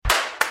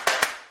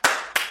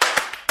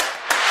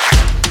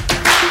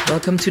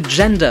Welcome to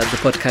Gender, the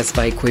podcast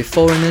by queer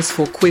foreigners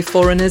for queer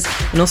foreigners,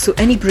 and also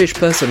any British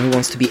person who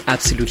wants to be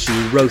absolutely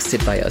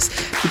roasted by us,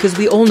 because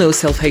we all know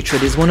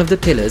self-hatred is one of the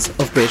pillars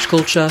of British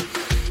culture.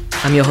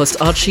 I'm your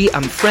host Archie,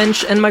 I'm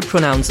French, and my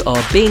pronouns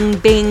are bing,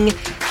 bing.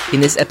 In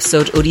this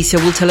episode,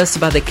 Odiesia will tell us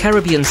about the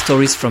Caribbean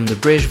stories from the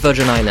British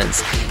Virgin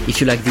Islands. If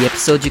you like the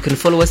episode, you can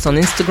follow us on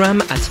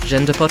Instagram at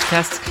Gender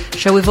Podcast,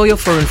 share with all your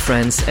foreign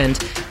friends, and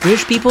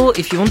British people,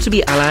 if you want to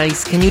be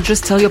allies, can you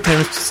just tell your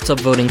parents to stop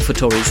voting for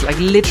Tories? Like,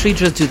 literally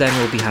just do that and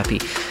we'll be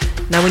happy.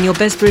 Now, in your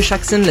best British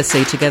accent, let's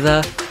say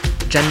together,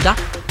 gender.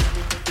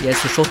 Yeah,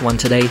 it's a short one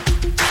today.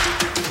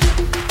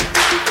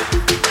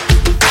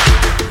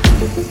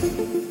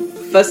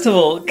 First of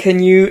all,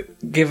 can you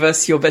give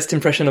us your best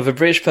impression of a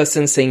British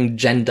person saying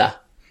gender?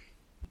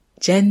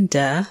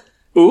 Gender?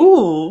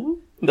 Ooh,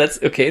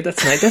 that's okay,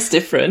 that's nice, that's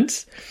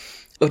different.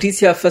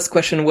 Odiesia, first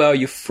question, where are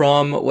you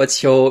from?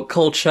 What's your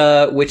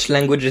culture? Which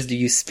languages do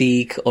you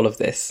speak? All of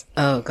this.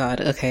 Oh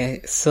god, okay.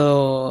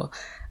 So,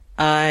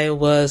 I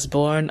was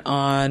born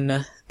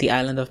on the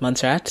island of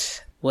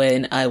Montserrat.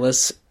 When I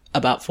was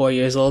about 4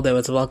 years old, there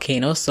was a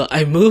volcano, so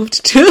I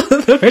moved to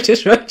the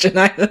British Virgin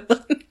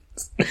Islands.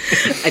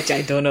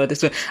 I don't know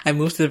this one. I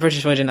moved to the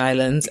British Virgin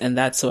Islands, and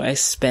that's where I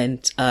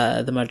spent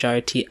the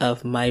majority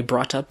of my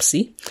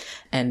brought-up-see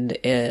and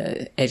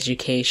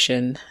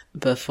education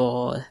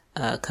before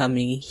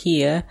coming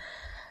here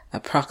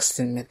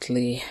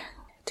approximately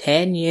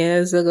 10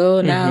 years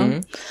ago now.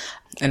 Mm-hmm.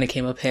 And I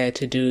came up here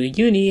to do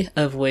uni,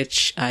 of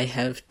which I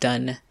have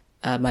done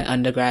my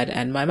undergrad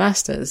and my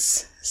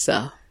master's.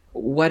 So,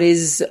 what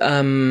is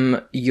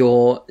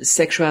your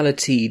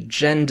sexuality,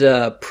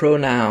 gender,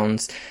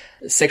 pronouns,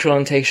 sexual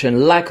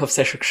orientation, lack of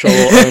sexual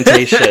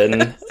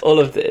orientation, all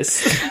of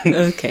this?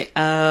 Okay.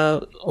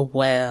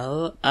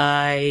 Well,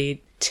 I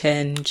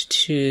tend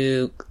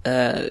to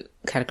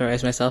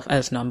categorize myself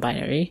as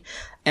non-binary.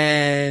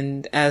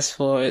 And as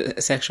for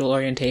sexual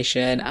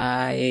orientation,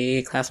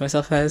 I class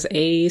myself as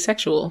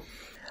asexual.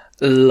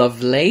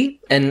 Lovely.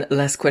 And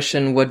last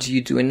question, what do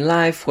you do in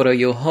life? What are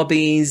your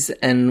hobbies?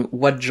 And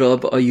what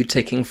job are you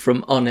taking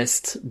from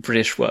honest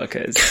British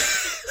workers?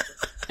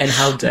 And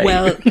how dare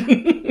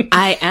you?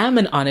 I am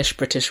an honest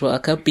British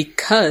worker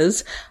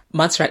because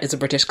Montserrat is a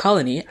British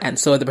colony, and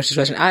so are the British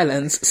Virgin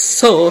Islands.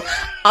 So,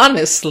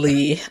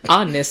 honestly,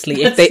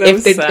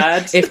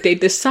 if they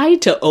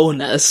decide to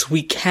own us,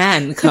 we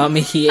can come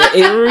here.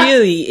 It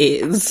really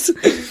is.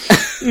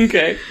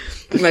 Okay.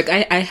 Like,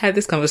 I had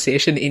this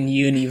conversation in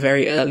uni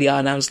very early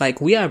on. I was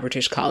like, we are a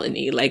British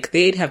colony. Like,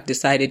 they'd have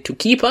decided to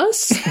keep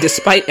us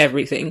despite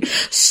everything.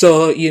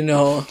 So, you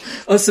know.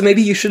 Oh, so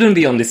maybe you shouldn't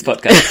be on this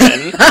podcast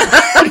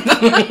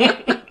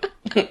then.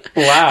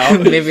 Wow.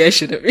 Maybe I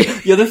shouldn't be.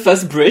 You're the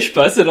first British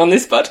person on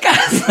this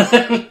podcast.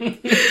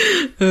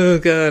 Oh,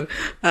 God.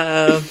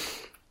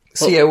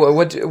 So, yeah,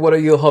 what are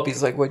your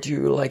hobbies? Like, what do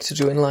you like to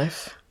do in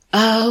life?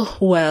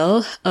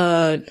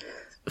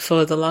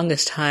 For the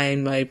longest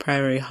time, my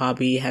primary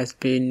hobby has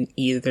been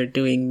either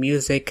doing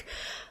music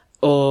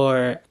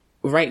or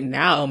right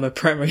now, my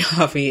primary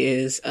hobby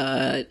is,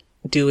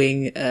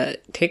 doing,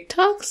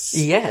 TikToks.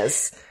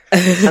 Yes.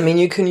 I mean,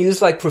 you can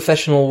use like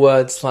professional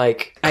words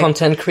like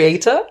content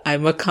creator.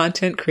 I'm a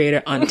content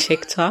creator on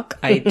TikTok.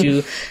 I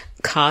do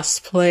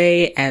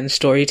cosplay and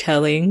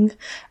storytelling,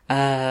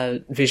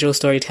 visual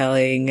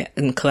storytelling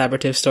and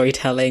collaborative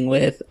storytelling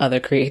with other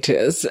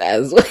creators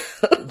as well.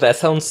 That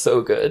sounds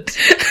so good.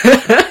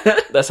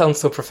 That sounds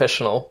so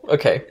professional.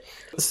 Okay.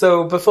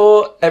 So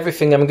before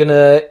everything, I'm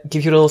gonna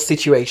give you a little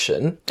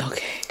situation.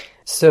 Okay.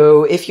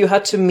 So if you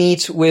had to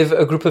meet with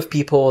a group of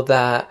people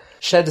that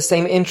share the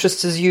same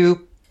interests as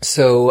you,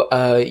 so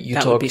you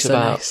that talked would be so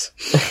about nice.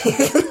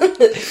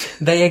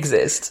 They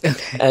exist.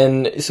 Okay.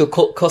 And so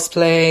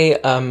cosplay,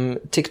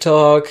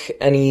 TikTok,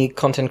 any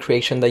content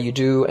creation that you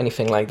do,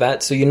 anything like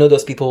that. So you know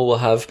those people will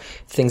have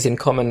things in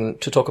common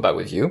to talk about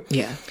with you.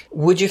 Yeah.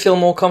 Would you feel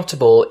more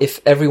comfortable if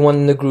everyone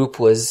in the group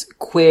was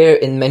queer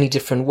in many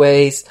different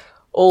ways,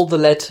 all the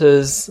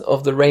letters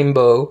of the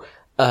rainbow,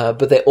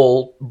 but they're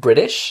all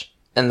British?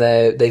 And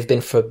they've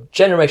been for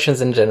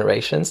generations and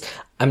generations.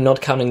 I'm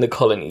not counting the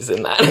colonies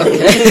in that.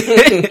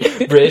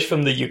 Okay. British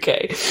from the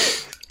UK.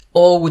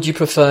 Or would you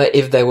prefer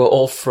if they were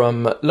all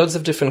from lots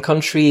of different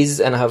countries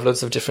and have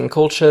lots of different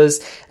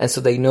cultures, and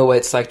so they know what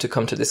it's like to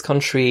come to this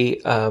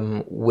country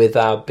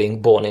without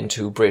being born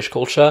into British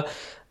culture,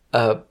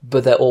 but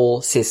they're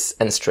all cis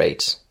and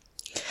straight?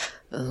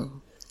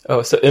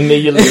 Oh, so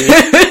immediately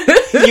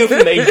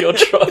you've made your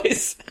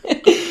choice.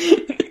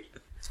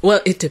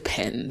 Well, it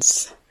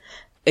depends.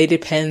 It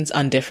depends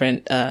on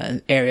different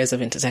areas of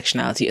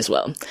intersectionality as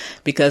well.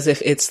 Because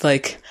if it's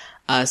like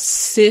a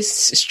cis,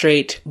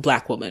 straight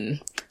black woman,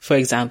 for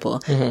example,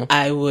 mm-hmm.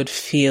 I would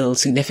feel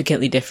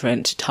significantly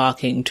different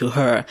talking to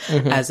her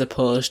mm-hmm. as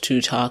opposed to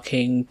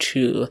talking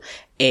to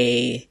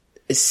a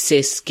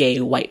cis gay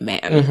white man.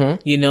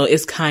 Mm-hmm. You know,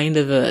 it's kind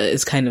of a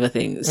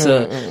thing.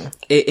 So mm-hmm.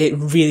 it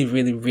really,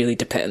 really, really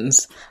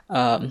depends.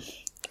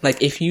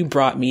 Like if you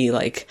brought me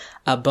like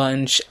a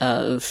bunch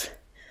of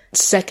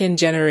second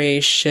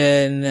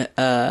generation,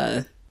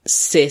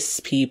 cis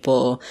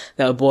people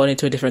that were born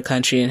into a different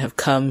country and have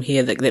come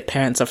here, like their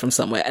parents are from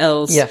somewhere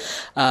else. Yeah.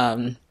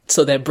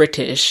 So they're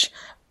British,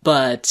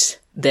 but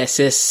they're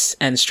cis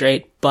and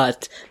straight,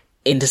 but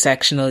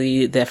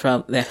intersectionally they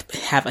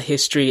have a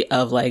history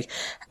of like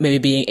maybe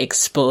being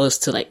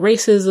exposed to like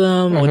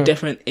racism or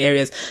different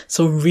areas.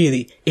 So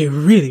really, it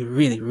really,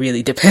 really,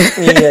 really depends.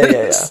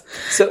 Yeah.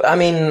 So, I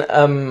mean,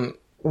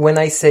 when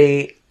I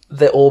say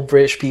they're all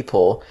British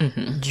people,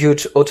 do you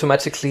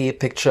automatically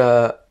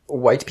picture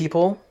white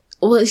people?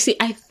 Well, you see,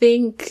 I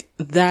think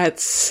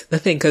that's the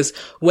thing, because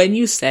when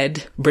you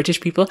said British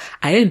people,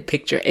 I didn't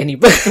picture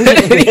anybody.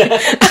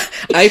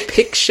 I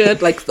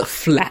pictured, like, the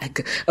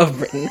flag of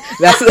Britain.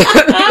 That's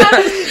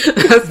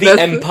the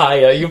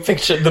empire. You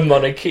pictured the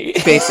monarchy.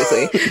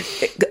 Basically.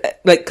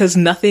 Like, because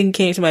nothing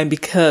came to mind,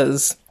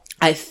 because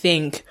I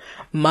think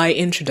my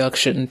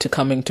introduction to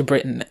coming to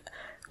Britain,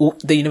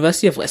 the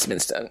University of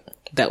Westminster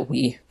that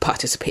we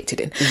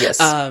participated in,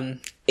 yes,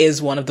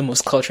 is one of the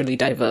most culturally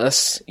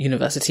diverse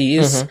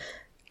universities.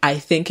 I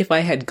think if I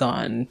had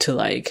gone to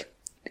like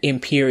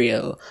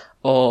Imperial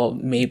or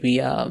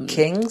maybe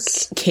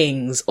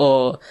King's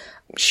or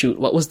shoot,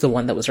 what was the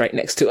one that was right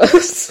next to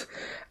us?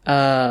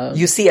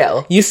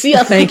 UCL.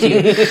 UCL, thank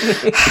you.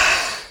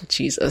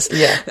 Jesus.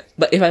 Yeah.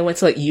 But if I went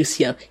to like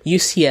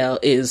UCL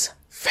is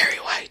very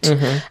white.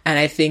 And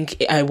I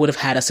think I would have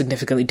had a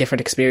significantly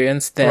different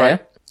experience there.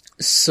 Right.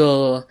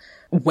 So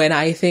when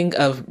I think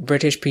of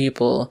British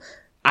people,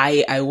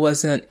 I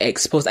wasn't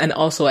exposed. And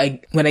also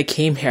when I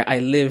came here, I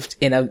lived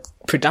in a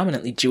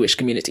predominantly Jewish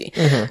community.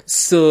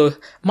 So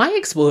my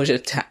exposure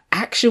to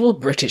actual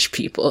British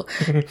people,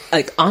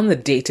 like on the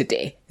day to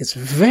day, is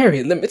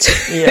very limited.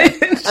 Yeah.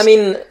 I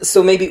mean,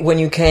 so maybe when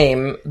you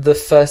came, the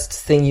first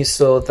thing you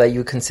saw that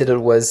you considered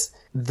was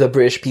the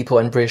British people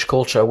and British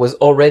culture was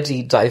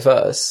already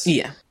diverse.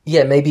 Yeah.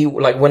 Yeah, maybe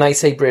like when I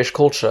say British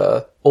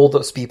culture, all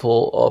those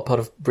people are part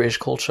of British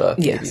culture,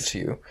 maybe Yes. to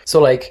you. So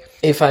like,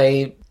 if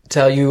I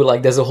tell you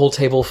like there's a whole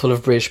table full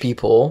of British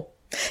people.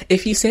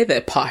 If you say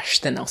they're posh,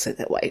 then I'll say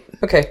they're white.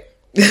 Okay.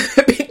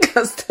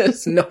 Because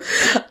there's no...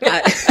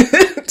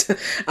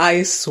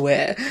 I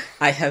swear,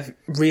 I have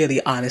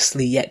really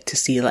honestly yet to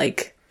see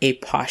like a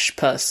posh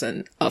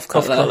person of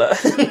color.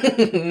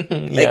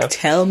 Like,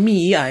 tell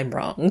me I'm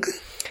wrong.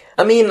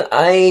 I mean,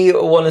 I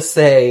want to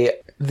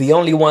say the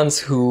only ones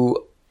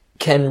who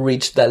can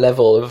reach that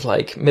level of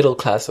like middle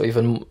class or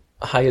even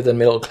higher than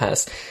middle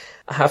class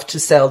have to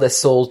sell their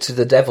soul to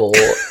the devil.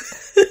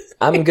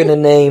 I'm gonna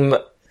name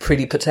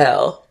Priti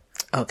Patel.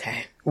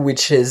 Okay.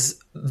 Which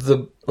is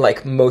the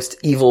like most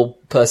evil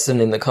person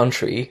in the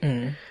country.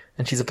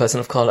 And she's a person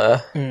of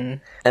color.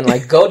 And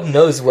like God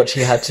knows what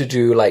she had to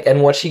do, like,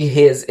 and what she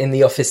hears in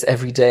the office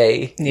every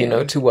day, you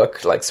know, to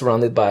work like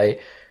surrounded by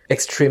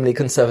extremely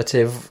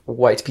conservative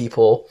white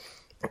people.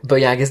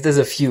 But yeah, I guess there's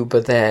a few,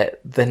 but they're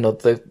not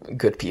the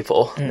good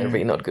people. They're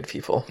really not good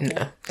people.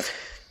 No.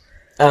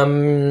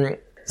 Yeah.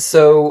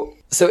 So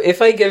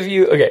if I give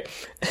you, okay,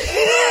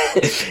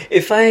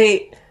 if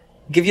I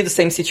give you the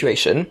same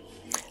situation,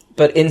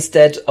 but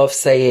instead of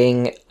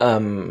saying,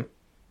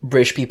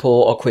 British people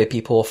or queer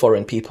people or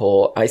foreign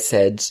people, I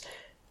said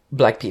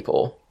black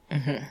people.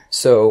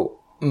 So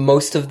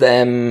most of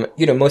them,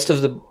 you know, most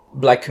of the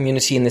black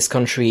community in this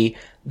country,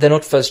 they're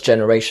not first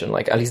generation,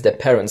 like at least their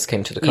parents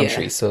came to the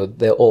country. So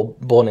they're all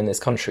born in this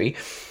country.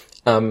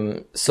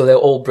 So they're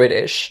all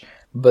British,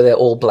 but they're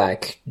all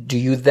black. Do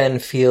you then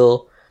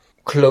feel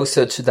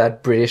closer to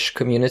that British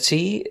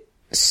community?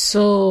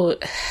 So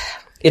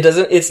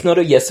it's not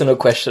a yes or no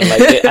question.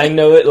 Like, I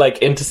know it, like,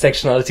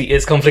 intersectionality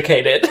is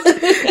complicated.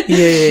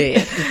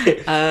 Yeah.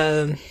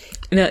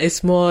 No,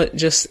 it's more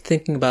just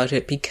thinking about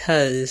it,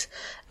 because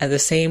at the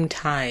same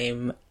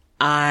time,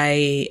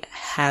 I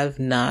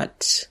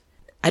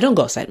don't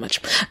go outside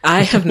much.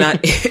 I have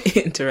not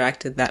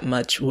interacted that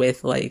much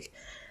with, like,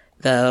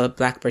 the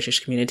Black British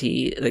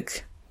community.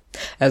 Like,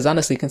 I was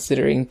honestly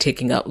considering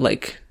taking up,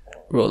 like,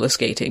 roller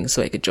skating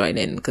so I could join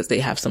in, because they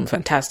have some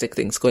fantastic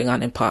things going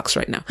on in parks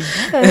right now.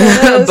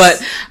 Yes.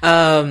 But,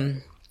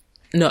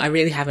 no, I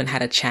really haven't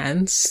had a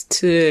chance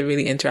to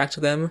really interact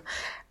with them.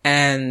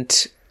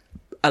 And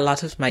a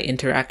lot of my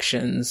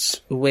interactions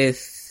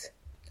with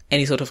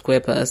any sort of queer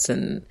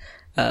person,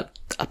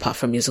 apart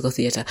from musical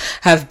theatre,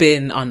 have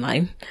been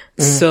online.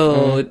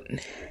 So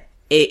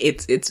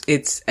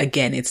it's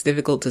again, it's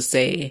difficult to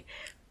say.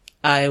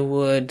 I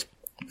would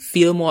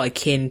feel more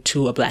akin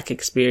to a Black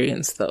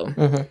experience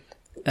though.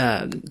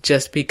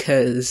 Just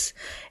because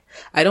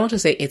I don't want to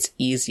say it's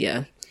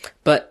easier,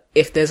 but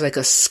if there's like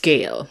a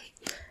scale,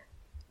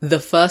 the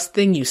first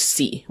thing you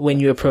see when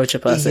you approach a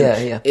person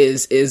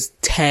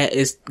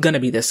is gonna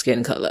be their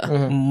skin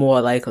color, more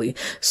likely.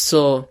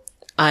 So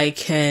I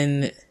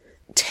can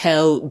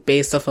tell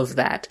based off of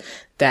that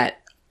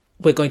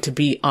we're going to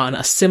be on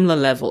a similar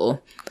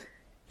level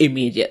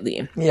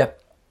immediately. Yeah.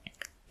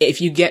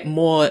 If you get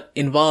more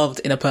involved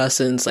in a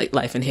person's like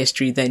life and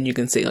history, then you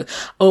can say like,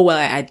 oh, well,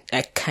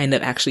 I kind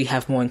of actually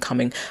have more in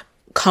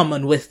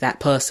common with that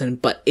person,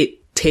 but it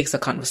takes a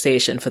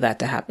conversation for that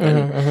to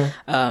happen.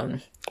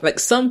 like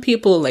some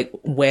people like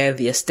wear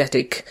the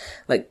aesthetic,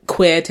 like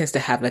queer tends to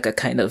have like a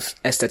kind of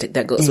aesthetic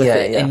that goes with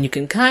it. And you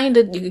can kind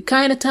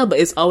of tell, but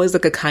it's always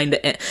like a kind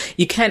of,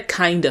 you can't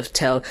kind of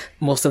tell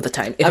most of the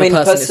time. If I mean,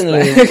 a person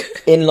personally, is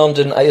black. in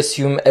London, I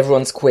assume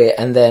everyone's queer,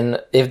 and then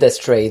if they're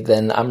straight,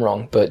 then I'm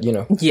wrong, but you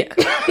know. Yeah.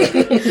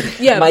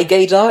 Yeah. My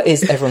gaydar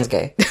is everyone's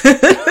gay.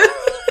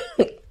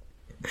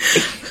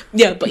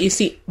 Yeah, but you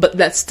see, but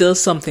that's still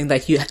something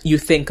that you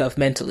think of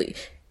mentally.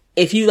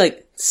 If you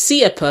like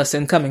see a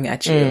person coming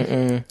at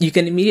you, you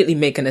can immediately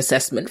make an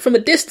assessment from a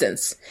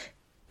distance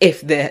if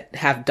they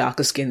have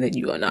darker skin than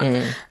you or not.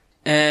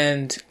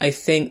 And I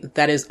think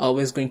that is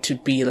always going to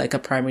be like a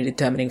primary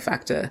determining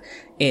factor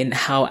in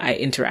how I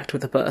interact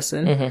with a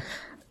person.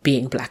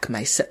 Being black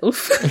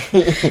myself,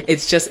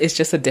 it's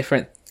just a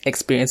different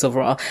experience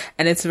overall.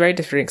 And it's a very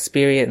different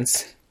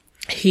experience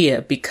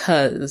here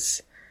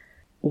because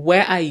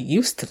where I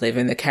used to live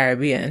in the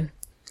Caribbean,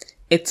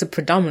 it's a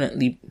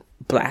predominantly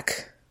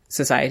black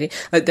society.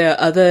 Like there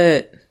are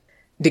other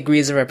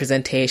degrees of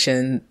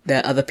representation. There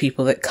are other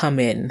people that come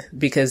in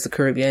because the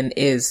Caribbean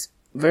is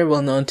very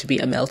well known to be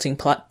a melting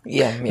pot.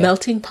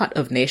 Melting pot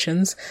of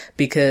nations,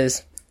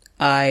 because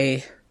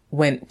I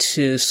went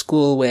to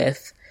school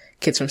with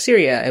kids from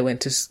Syria. I went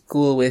to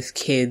school with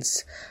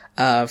kids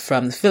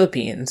from the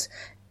Philippines,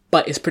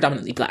 but it's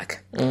predominantly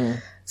black.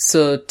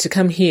 So to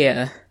come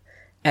here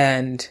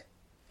and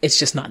it's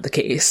just not the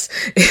case.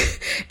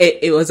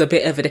 It was a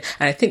bit evident.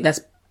 And I think that's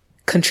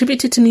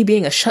contributed to me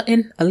being a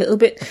shut-in a little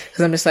bit.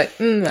 Because I'm just like,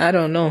 I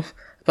don't know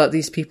about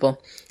these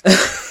people.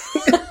 That's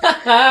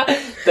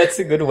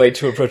a good way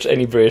to approach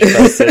any British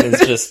person.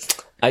 It's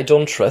just, I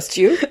don't trust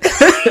you. Well,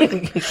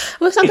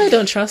 it's not that I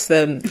don't trust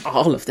them,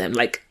 all of them,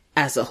 like,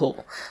 as a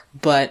whole.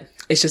 But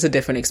it's just a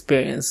different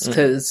experience.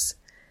 Because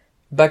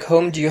back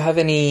home, do you have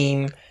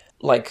any...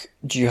 Like,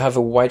 do you have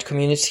a white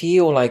community,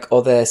 or like,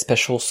 are there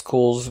special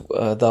schools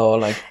that are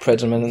like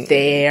predominant?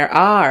 There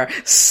are.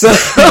 So,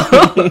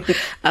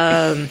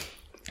 I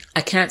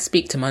can't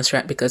speak to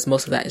Montserrat because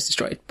most of that is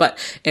destroyed. But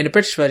in the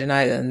British Virgin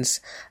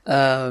Islands,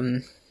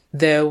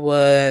 there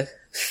were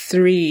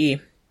 3,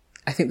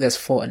 I think there's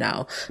 4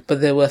 now,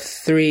 but there were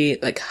 3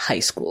 like high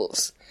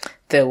schools.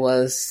 There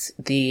was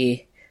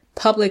the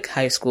public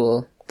high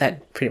school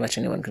that pretty much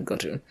anyone could go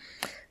to.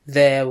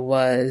 There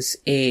was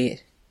a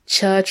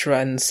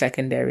church-run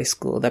secondary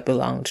school that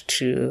belonged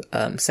to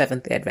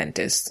Seventh-day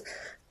Adventists.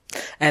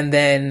 And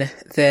then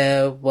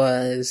there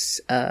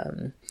was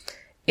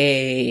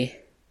a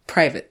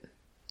private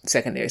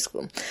secondary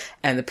school.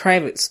 And the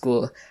private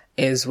school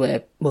is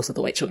where most of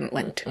the white children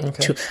went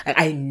to.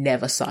 I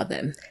never saw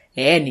them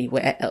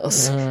anywhere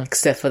else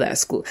except for that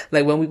school.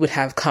 Like when we would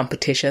have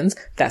competitions,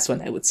 that's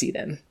when I would see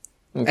them.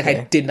 Like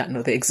I did not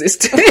know they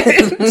existed.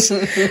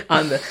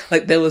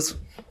 There was...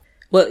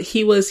 Well,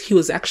 he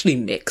was actually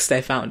mixed,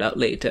 I found out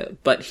later,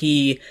 but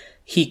he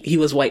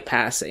was white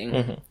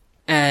passing.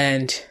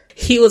 And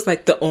he was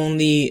like the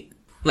only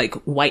like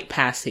white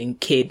passing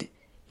kid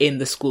in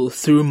the school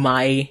through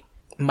my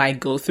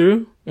go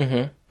through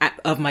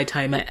of my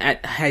time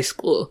at high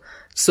school.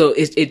 So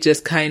it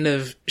just kind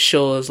of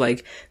shows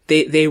like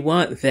they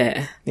weren't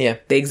there. Yeah.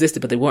 They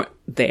existed, but they weren't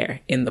there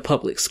in the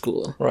public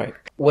school. Right.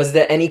 Was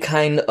there any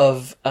kind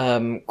of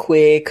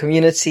queer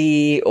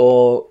community,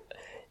 or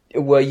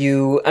were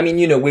you, I mean,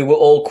 you know, we were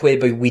all queer,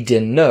 but we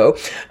didn't know.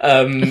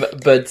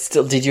 But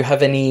still, did you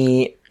have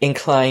any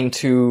incline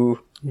to...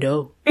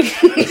 No.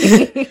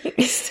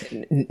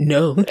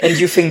 No. And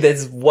you think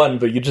there's one,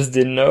 but you just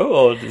didn't know?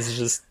 Or is it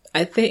just...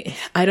 I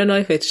don't know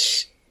if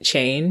it's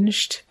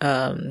changed.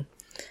 The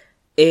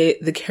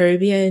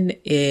Caribbean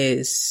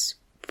is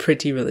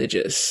pretty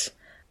religious.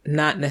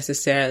 Not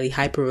necessarily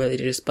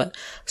hyper-religious, but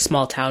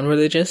small-town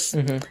religious.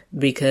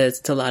 Because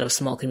it's a lot of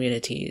small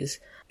communities.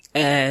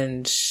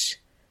 And...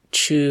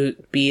 to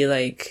be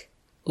like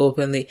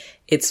openly,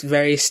 it's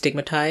very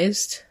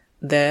stigmatized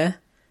there.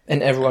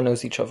 And everyone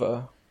knows each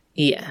other.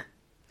 Yeah.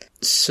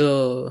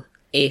 So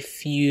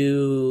if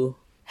you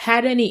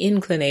had any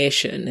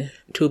inclination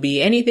to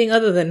be anything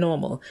other than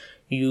normal,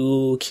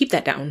 you keep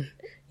that down.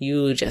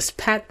 You just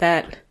pat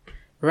that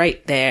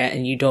right there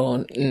and you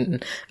don't.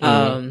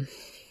 And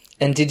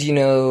did you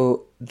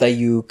know that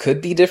you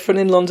could be different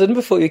in London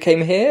before you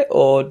came here?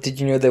 Or did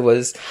you know there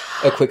was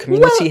a queer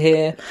community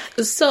here?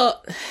 So...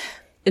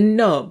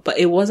 No, but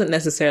it wasn't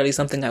necessarily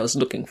something I was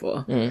looking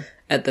for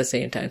at the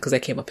same time, because I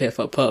came up here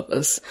for a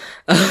purpose,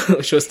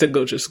 which was to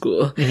go to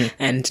school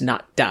and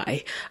not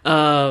die.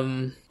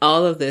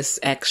 All of this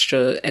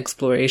extra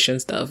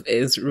exploration stuff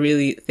is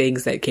really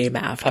things that came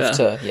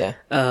after. Yeah.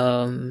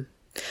 But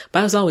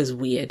I was always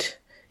weird,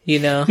 you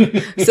know?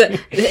 So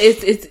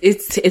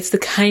it's the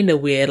kind of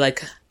weird,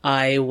 like,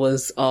 I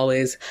was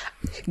always...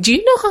 Do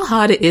you know how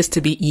hard it is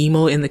to be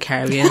emo in the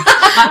Caribbean?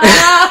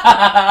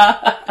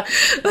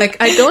 Like,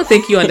 I don't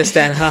think you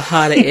understand how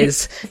hard it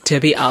is to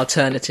be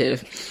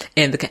alternative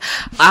in the...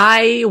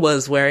 I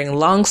was wearing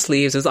long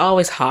sleeves. It was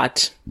always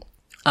hot.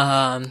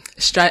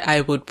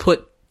 I would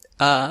put,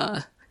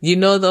 you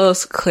know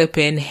those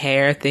clip-in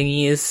hair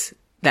thingies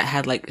that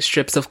had like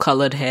strips of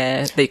colored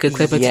hair that you could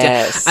clip it together.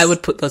 Yes. I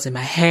would put those in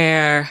my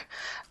hair.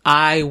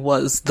 I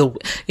was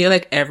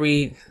like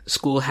every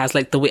school has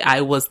like the way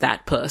I was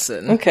that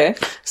person. Okay.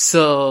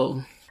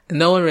 So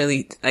no one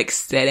really like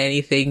said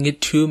anything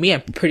to me.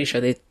 I'm pretty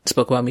sure they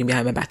spoke about me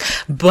behind my back,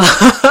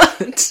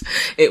 but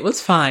it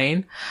was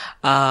fine.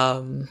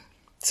 But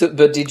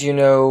did you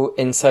know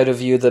inside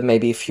of you that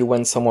maybe if you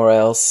went somewhere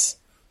else,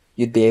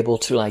 you'd be able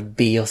to like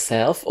be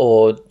yourself,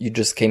 or you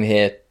just came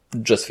here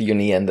just for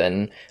uni and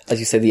then, as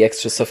you said, the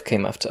extra stuff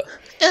came after?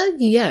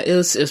 Yeah, it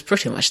was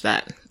pretty much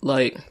that.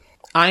 Like,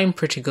 I'm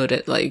pretty good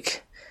at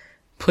like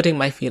putting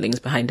my feelings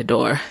behind the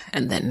door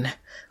and then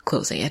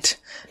closing it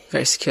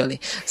very securely.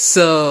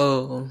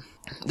 So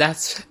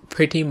that's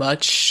pretty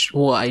much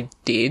what I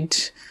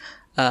did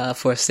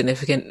for a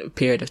significant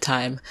period of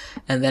time.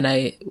 And then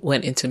I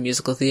went into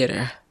musical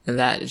theater, and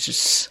that is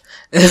just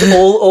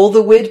all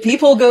the weird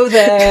people go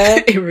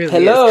there. It really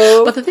Hello.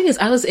 is. But the thing is,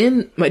 I was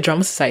in my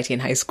drama society in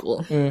high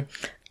school.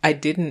 I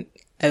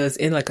was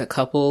in like a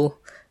couple,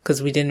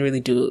 because we didn't really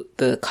do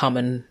the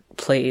common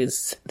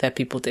plays that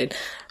people did.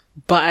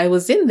 But I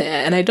was in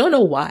there, and I don't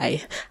know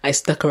why I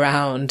stuck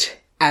around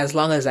as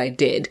long as I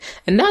did.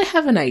 And now I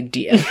have an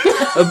idea.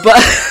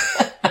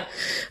 But,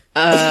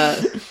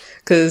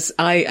 cause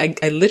I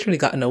literally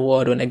got an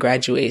award when I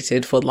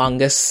graduated for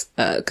longest,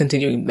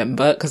 continuing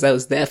member, cause I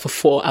was there for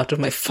 4 out of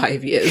my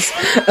 5 years.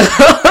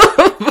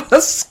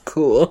 That's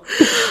cool.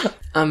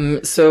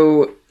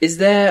 So is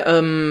there,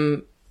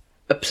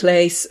 a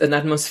place, an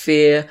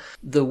atmosphere,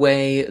 the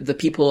way the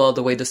people are,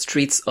 the way the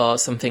streets are,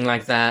 something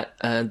like that,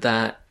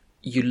 that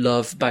you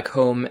love back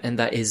home and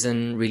that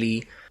isn't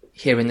really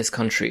here in this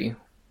country?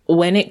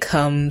 When it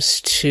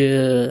comes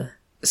to,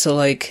 so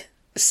like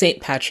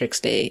St. Patrick's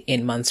Day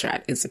in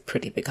Montserrat is a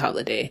pretty big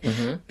holiday,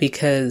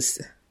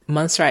 because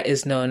Montserrat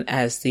is known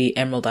as the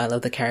Emerald Isle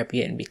of the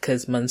Caribbean,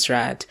 because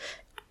Montserrat,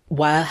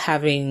 while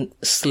having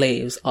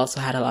slaves,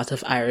 also had a lot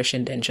of Irish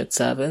indentured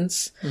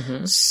servants.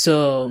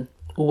 So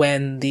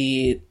when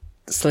the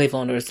slave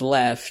owners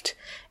left,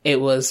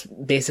 it was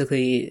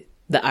basically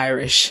the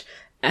Irish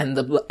and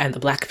the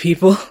black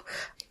people.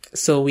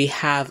 So we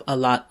have a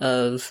lot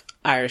of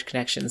Irish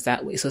connections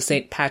that way. So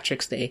St.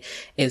 Patrick's Day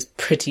is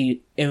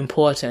pretty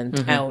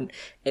important. And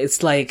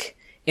it's like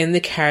in the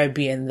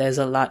Caribbean, there's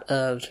a lot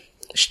of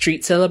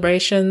street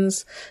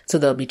celebrations. So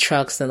there'll be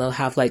trucks and they'll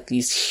have like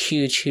these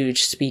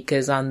huge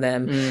speakers on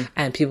them,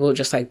 and people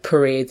just like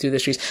parade through the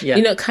streets.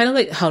 You know, kind of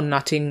like how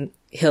Notting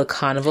Hill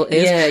Carnival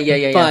is.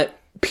 Yeah. But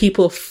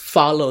people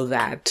follow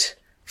that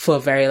for a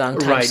very long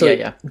time. Right,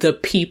 so the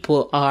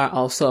people are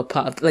also a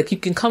part of, like, you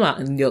can come out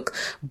and look,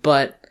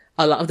 but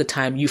a lot of the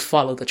time you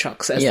follow the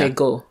trucks as they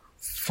go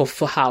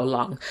for how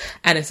long.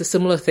 And it's a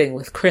similar thing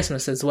with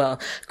Christmas as well.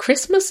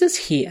 Christmases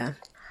here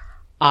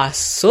are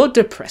so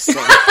depressing.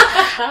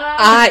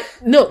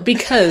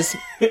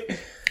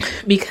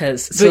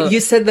 Because But you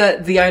said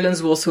that the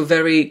islands were also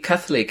very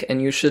Catholic,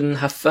 and you shouldn't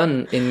have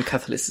fun in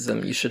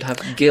Catholicism. You should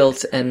have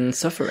guilt and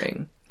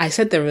suffering. I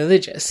said they're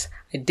religious.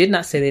 I did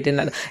not say they did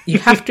not. You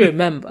have to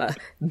remember,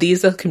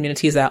 these are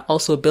communities that are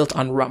also built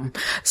on rum.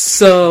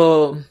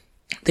 So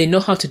they know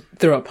how to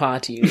throw a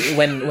party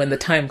when the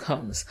time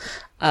comes.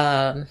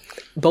 But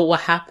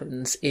what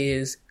happens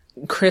is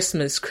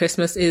Christmas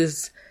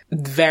is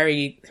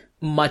very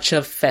much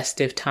of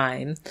festive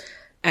time,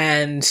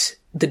 and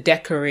the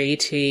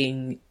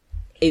decorating,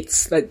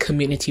 it's like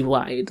community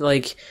wide.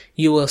 Like,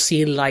 you will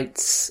see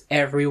lights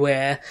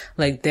everywhere.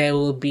 Like, there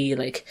will be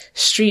like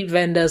street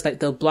vendors, like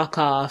they'll block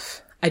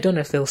off. I don't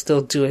know if they'll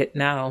still do it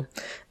now,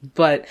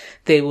 but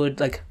they would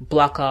like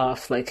block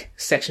off like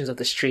sections of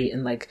the street,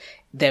 and like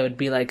there would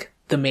be like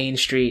the main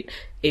street.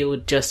 It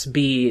would just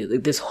be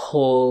like this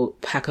whole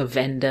pack of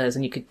vendors,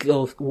 and you could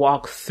go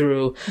walk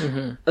through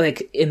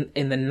like in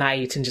the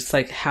night and just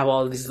like have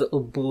all these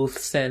little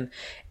booths, and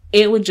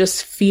it would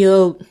just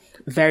feel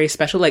very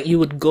special. Like, you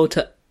would go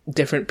to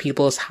different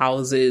people's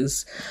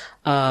houses.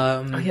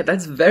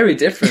 That's very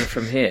different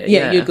from here.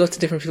 You go to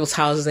different people's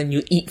houses and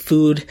you eat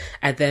food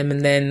at them.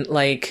 And then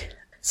like,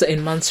 so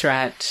in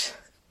Montserrat,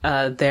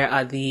 there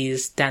are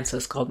these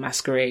dances called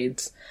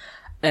masquerades,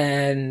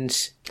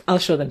 and I'll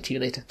show them to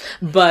you later.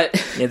 But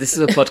yeah, this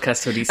is a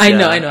podcast, Odiesia. I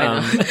know.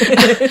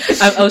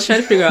 I was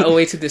trying to figure out a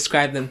way to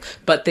describe them,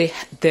 but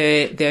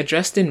they're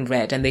dressed in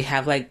red, and they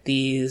have like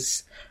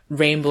these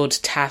rainbowed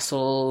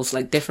tassels,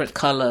 like different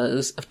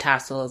colors of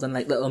tassels, and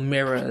like little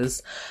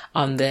mirrors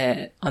on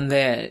their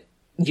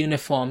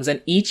uniforms.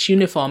 And each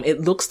uniform,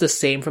 it looks the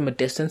same from a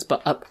distance,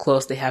 but up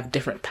close they have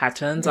different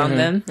patterns on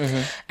them.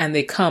 And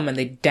they come and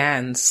they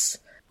dance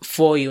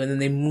for you, and then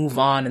they move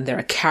on, and there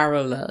are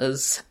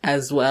carolers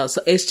as well.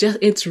 So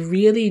it's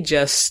really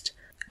just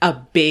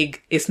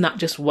it's not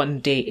just one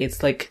day,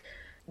 it's like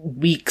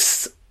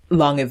weeks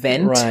long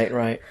event.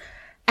 Right.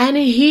 And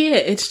here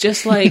it's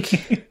just like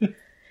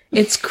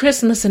it's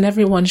Christmas and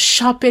everyone's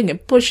shopping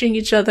and pushing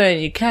each other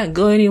and you can't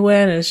go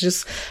anywhere and it's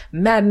just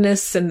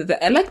madness and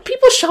like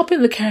people shop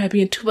in the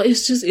Caribbean too, but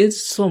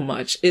it's so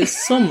much.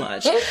 It's so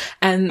much.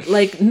 And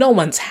like no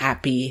one's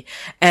happy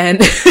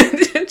and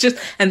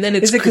and then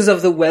it's... Is it because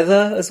of the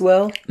weather as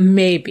well?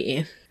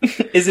 Maybe.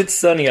 Is it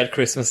sunny at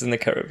Christmas in the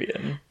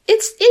Caribbean?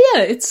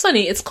 It's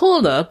sunny. It's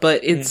colder,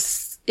 but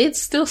it's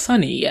still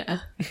sunny, yeah.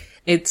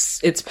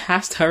 It's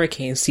past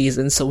hurricane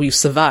season, so we've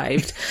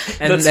survived.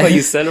 And that's why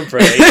you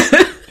celebrate.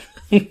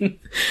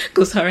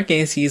 Because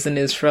hurricane season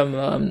is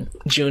from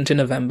June to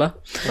November.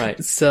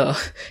 Right. So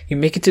you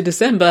make it to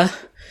December.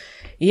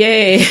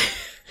 Yay.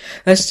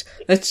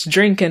 Let's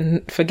drink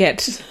and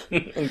forget.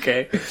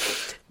 Okay.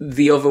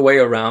 The other way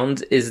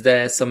around, is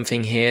there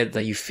something here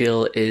that you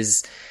feel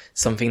is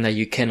something that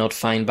you cannot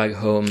find back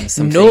home?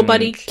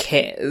 Nobody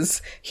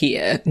cares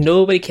here.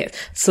 Nobody cares.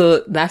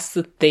 So that's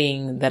the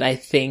thing that I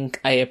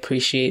think I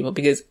appreciate,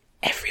 because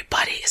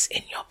everybody is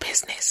in your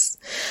business,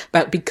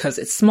 but because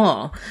it's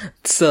small.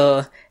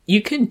 So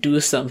you can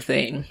do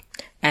something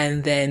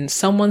and then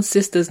someone's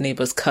sister's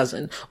neighbor's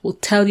cousin will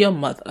tell your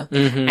mother.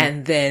 Mm-hmm.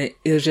 And then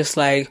it's just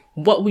like,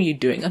 what were you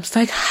doing? I'm just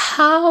like,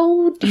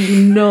 how do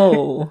you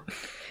know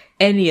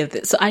any of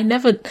this? So I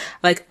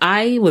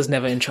was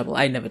never in trouble.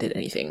 I never did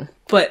anything,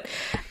 but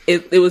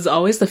it was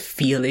always the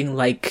feeling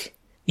like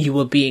you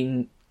were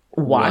being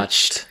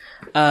watched.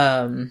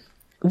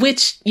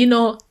 Which,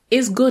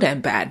 is good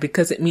and bad,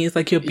 because it means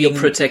like you're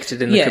protected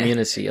in the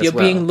community as well.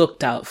 You're being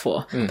looked out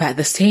for. But at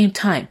the same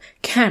time,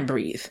 can't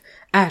breathe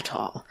at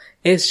all.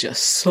 It's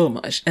just so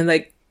much. And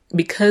like,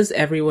 because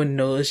everyone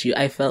knows you,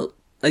 I felt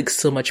like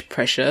so much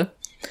pressure,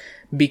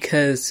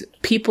 because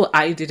people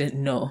I didn't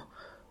know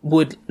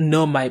would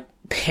know my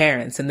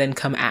parents and then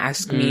come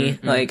ask me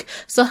like,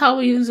 so how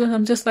are you? And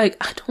I'm just like,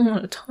 I don't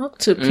want to talk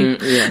to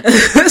people.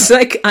 It's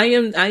like, I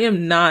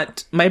am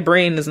not, my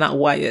brain is not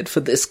wired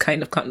for this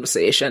kind of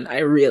conversation. I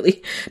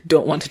really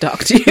don't want to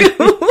talk to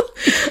you.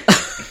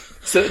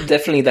 So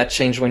definitely that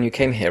changed when you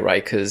came here,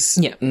 right? Because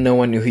no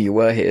one knew who you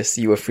were here,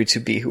 so you were free to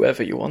be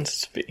whoever you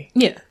wanted to be.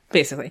 Yeah,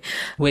 basically.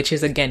 Which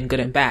is, again, good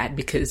and bad,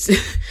 because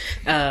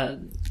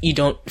you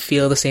don't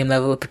feel the same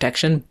level of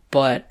protection,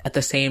 but at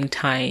the same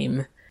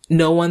time,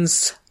 no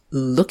one's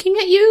looking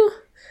at you,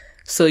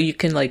 so you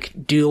can like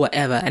do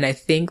whatever. And I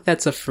think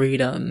that's a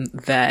freedom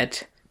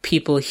that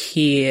people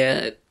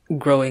here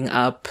growing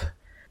up,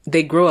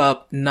 they grow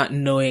up not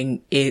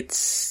knowing it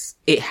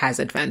has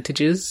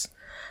advantages.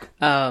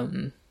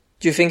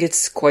 Do you think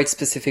it's quite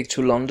specific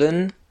to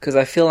London? Because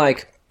I feel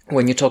like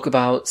when you talk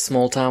about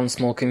small towns,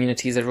 small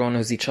communities, everyone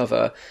knows each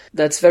other.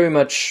 That's very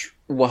much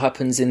what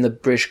happens in the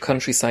British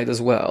countryside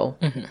as well.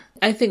 Mm-hmm.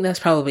 I think that's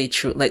probably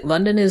true. Like,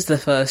 London is the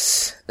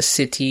first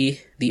city,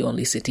 the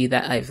only city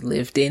that I've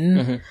lived in.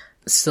 Mm-hmm.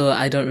 So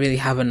I don't really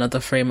have another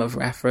frame of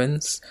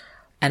reference.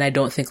 And I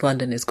don't think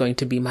London is going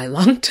to be my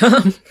long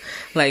term.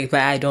 But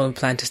I don't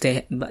plan to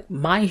stay. Like,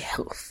 my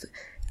health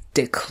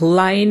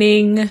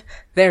declining.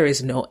 There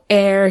is no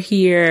air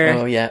here.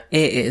 Oh, yeah.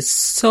 It is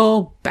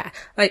so bad.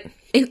 Like,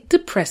 it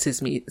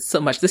depresses me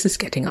so much. This is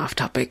getting off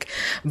topic,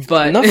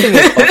 but nothing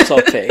is off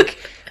topic.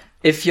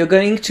 If you're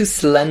going to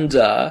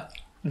slander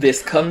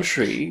this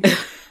country,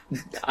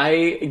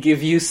 I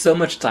give you so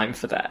much time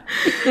for that.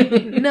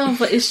 No,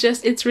 but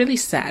it's really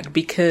sad,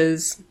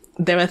 because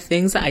there are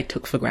things that I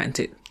took for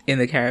granted in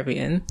the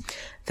Caribbean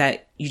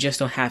that you just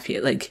don't have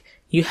here. Like,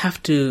 you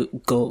have to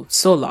go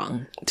so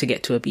long to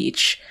get to a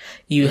beach.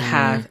 You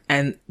have,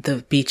 and the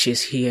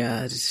beaches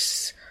here,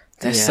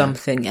 there's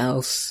something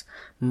else.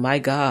 My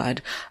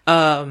God.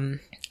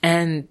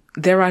 And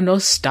there are no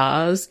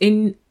stars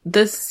in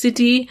the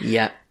city.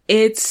 Yeah.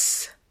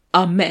 It's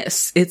a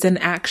mess. It's an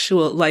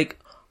actual, like,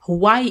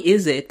 why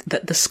is it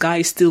that the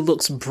sky still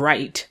looks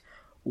bright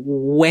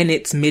when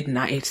it's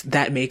midnight?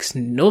 That makes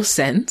no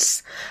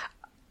sense.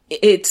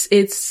 It's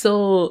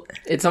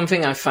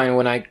something I find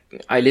when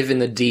I live in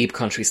the deep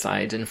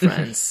countryside in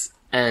France.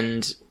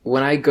 And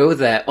when I go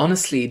there,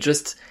 honestly,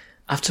 just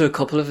after a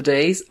couple of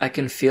days, I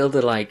can feel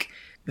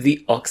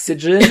the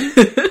oxygen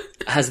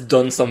has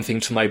done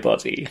something to my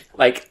body.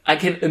 Like, I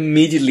can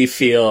immediately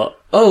feel,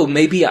 oh,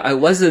 maybe I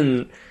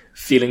wasn't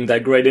feeling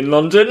that great in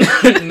London.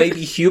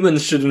 Maybe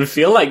humans shouldn't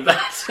feel like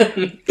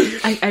that.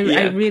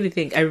 I really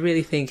think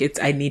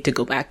I need to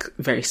go back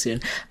very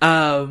soon.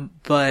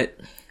 But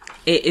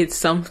it's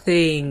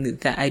something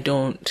that I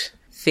don't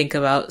think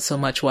about so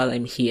much while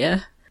I'm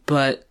here.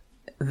 But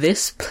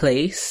this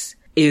place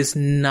is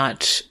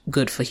not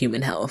good for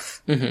human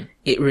health. Mm-hmm.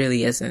 It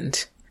really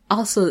isn't.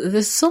 Also,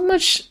 there's so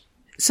much.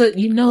 So,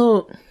 you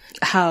know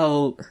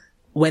how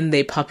when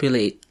they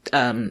populate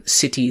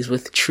cities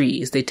with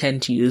trees, they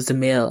tend to use the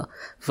male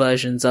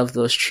versions of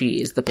those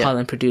trees, the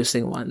pollen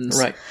producing ones.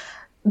 Right.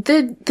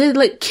 They're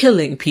like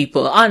killing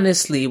people,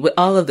 honestly, with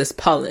all of this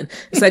pollen.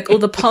 It's like, oh,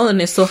 the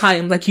pollen is so high.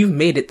 I'm like, you've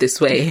made it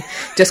this way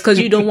just because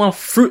you don't want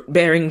fruit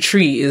bearing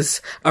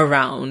trees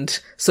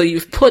around. So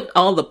you've put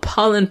all the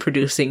pollen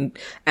producing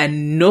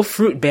and no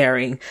fruit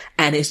bearing,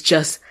 and it's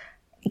just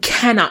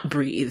cannot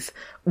breathe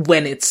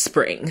when it's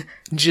spring.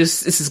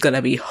 This is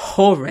gonna be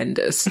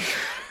horrendous.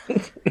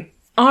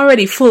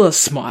 already full of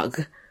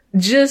smog.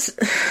 Just...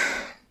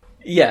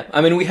 Yeah, I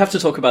mean, we have to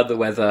talk about the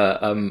weather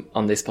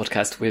on this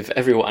podcast with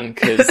everyone,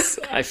 because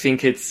I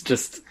think it's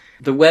just...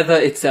 The weather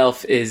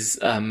itself is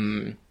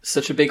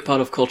such a big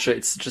part of culture.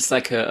 It's just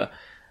like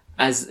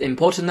as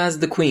important as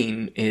the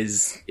Queen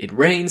is, it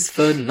rains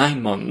for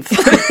 9 months.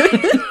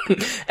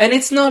 And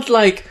it's not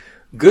like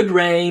good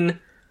rain,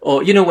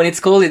 or, you know, when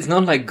it's cold, it's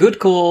not like good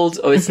cold,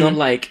 or it's not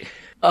like,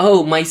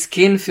 oh, my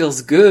skin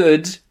feels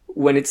good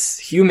when it's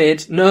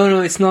humid.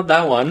 No, it's not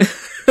that one.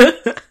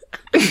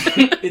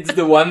 It's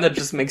the one that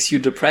just makes you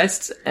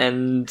depressed.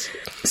 And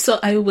so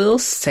I will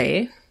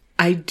say,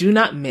 I do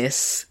not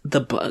miss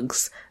the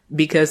bugs,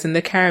 because in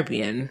the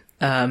Caribbean,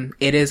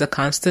 it is a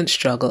constant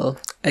struggle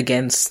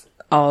against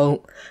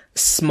all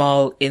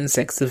small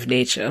insects of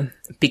nature,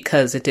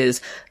 because it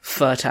is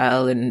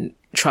fertile and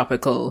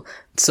tropical.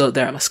 So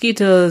there are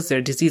mosquitoes, there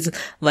are diseases,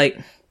 like,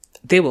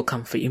 they will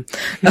come for you.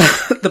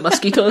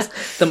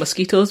 The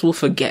mosquitoes will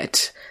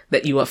forget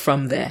that you are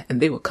from there,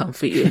 and they will come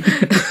for you.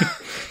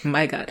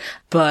 My God.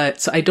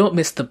 But, so I don't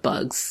miss the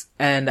bugs.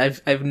 And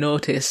I've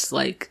noticed,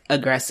 like,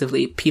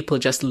 aggressively, people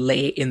just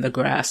lay in the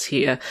grass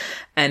here.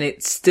 And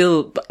it's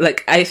still,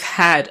 like, I've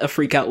had a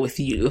freak out with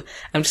you.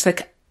 I'm just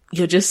like,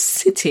 you're just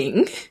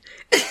sitting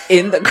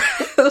in the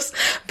grass,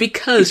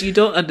 because you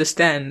don't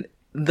understand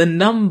the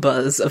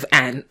numbers of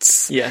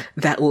ants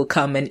that will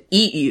come and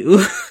eat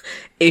you.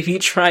 If you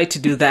try to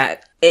do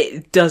that,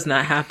 it does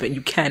not happen.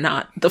 You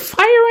cannot. The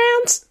fire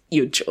ants?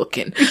 You're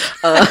joking.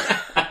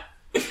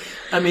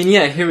 I mean,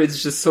 yeah, here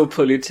it's just so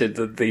polluted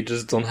that they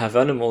just don't have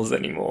animals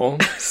anymore.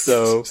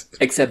 So,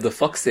 except the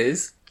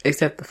foxes.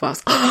 Except the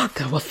fox.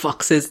 There were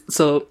foxes.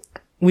 So,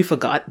 we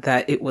forgot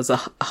that it was a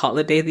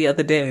holiday the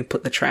other day, and we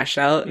put the trash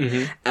out.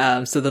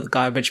 So the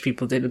garbage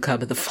people didn't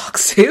come, and the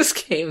foxes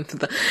came to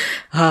the...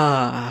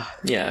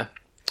 Yeah.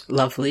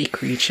 Lovely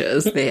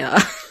creatures they are.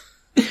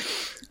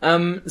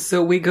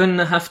 So we're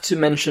gonna have to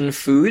mention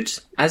food.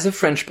 As a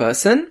French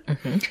person,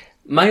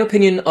 my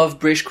opinion of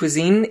British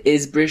cuisine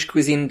is British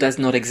cuisine does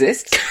not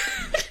exist.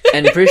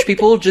 And British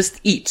people just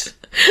eat.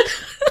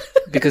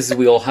 Because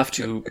we all have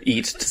to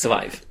eat to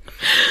survive.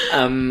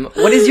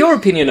 What is your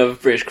opinion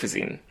of British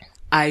cuisine?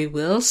 I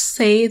will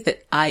say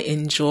that I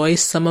enjoy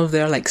some of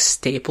their, like,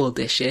 staple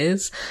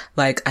dishes.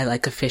 Like, I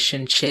like a fish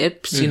and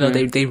chips. You know,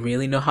 they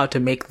really know how to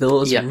make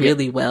those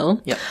really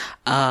well. Yeah.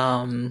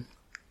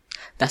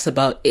 That's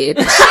about it.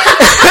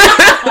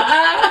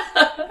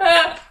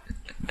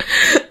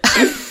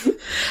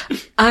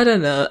 I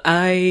don't know.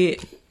 I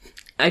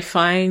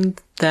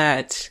find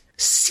that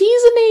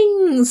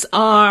seasonings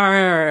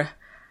are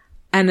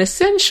an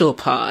essential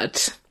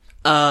part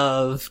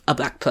of a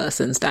Black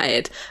person's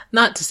diet,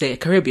 not to say a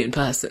Caribbean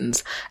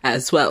person's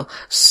as well.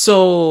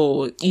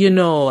 So, you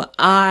know,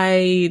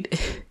 I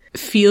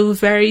feel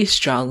very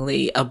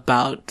strongly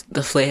about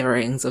the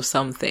flavorings of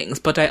some things,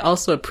 but I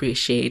also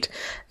appreciate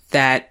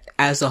that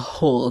as a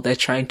whole, they're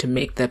trying to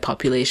make their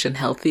population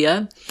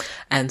healthier.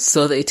 And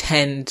so they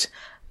tend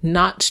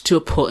not to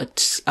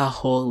put a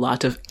whole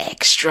lot of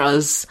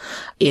extras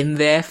in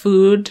their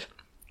food.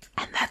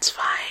 And that's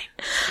fine.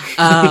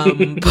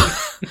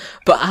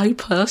 But I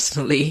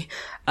personally,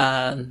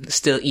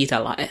 still eat a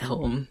lot at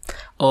home.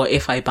 Or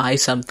if I buy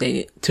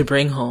something to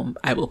bring home,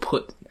 I will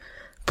put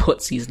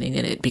seasoning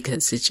in it,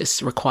 because it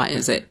just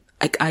requires it.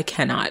 I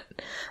cannot.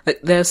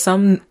 Like, there are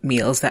some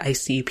meals that I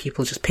see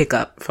people just pick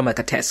up from, like,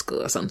 a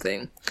Tesco or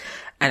something.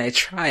 And I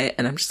try it,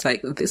 and I'm just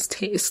like, this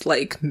tastes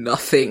like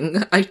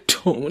nothing. I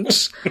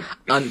don't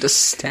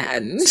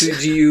understand. So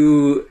do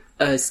you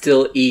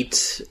still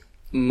eat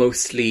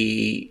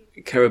mostly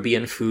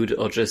Caribbean food,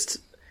 or just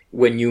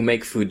when you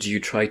make food, do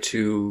you try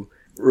to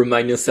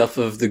remind yourself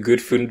of the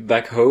good food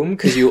back home?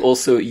 Because you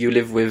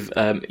live with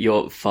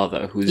your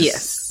father,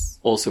 who's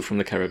also from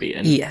the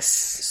Caribbean. Yes.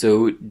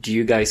 So do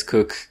you guys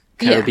cook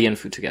Caribbean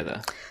food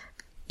together?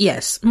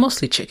 Yes,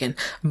 mostly chicken.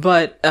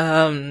 But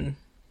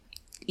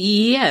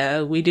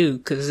yeah, we do,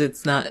 because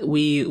it's not,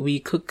 we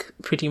cook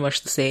pretty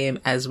much the same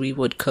as we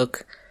would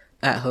cook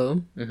at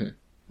home,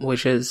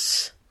 which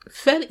is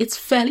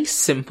fairly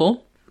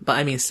simple. But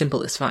I mean,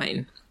 simple is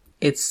fine.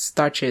 It's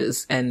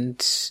starches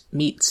and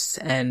meats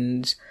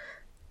and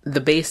the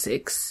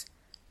basics,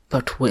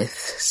 but with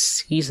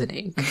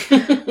seasoning.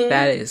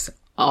 That is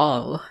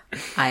all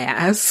I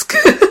ask.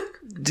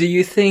 Do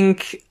you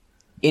think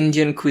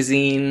Indian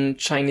cuisine,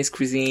 Chinese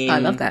cuisine... I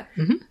love that.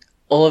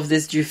 All of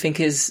this, do you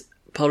think is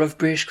part of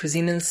British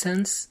cuisine in a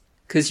sense?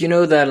 Because you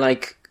know that,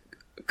 like,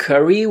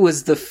 curry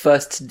was the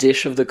first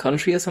dish of the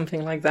country or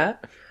something like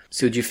that?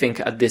 So do you think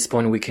at this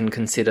point we can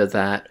consider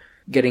that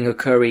getting a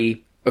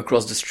curry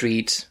across the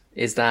street,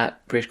 is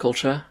that British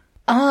culture?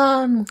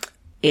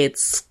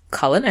 It's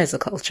colonizer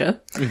culture.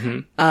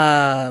 So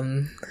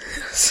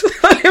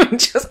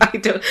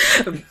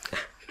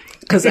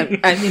because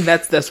I mean,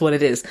 that's what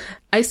it is.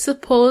 I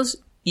suppose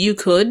you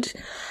could.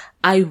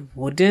 I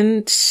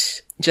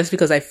wouldn't, just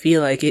because I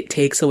feel like it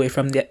takes away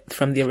from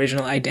the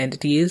original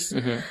identities.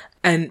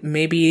 And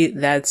maybe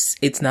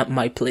it's not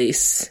my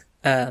place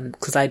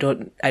because I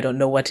don't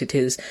know what it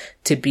is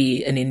to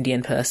be an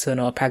Indian person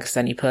or a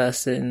Pakistani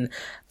person,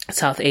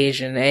 South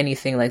Asian,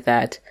 anything like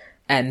that,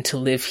 and to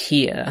live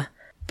here.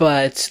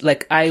 But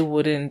like, I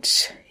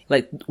wouldn't,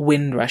 like,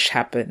 Windrush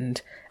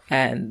happened,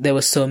 and there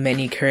were so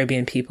many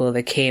Caribbean people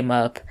that came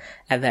up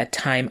at that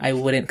time. I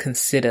wouldn't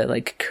consider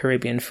like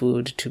Caribbean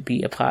food to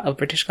be a part of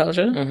British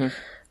culture.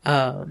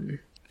 Mm-hmm.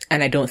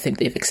 And I don't think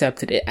they've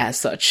accepted it as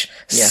such.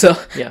 Yeah. So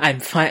I'm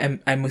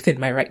fine. I'm within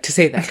my right to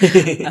say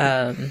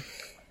that.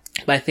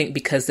 But I think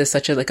because there's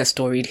such a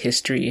storied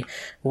history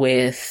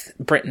with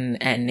Britain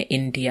and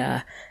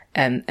India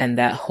and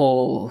that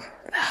whole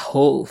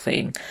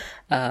thing,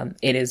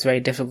 it is very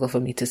difficult for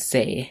me to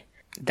say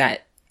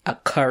that a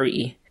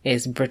curry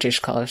is British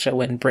culture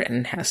when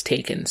Britain has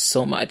taken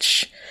so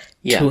much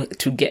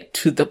to get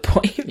to the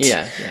point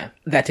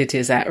that it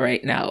is at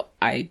right now.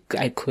 I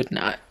could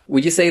not.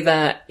 Would you say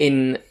that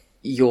in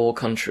your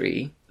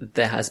country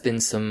there has been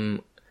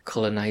some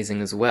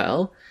colonizing as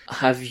well?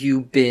 Have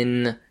you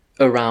been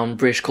around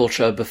British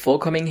culture before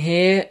coming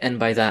here? And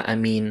by that I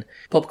mean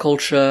pop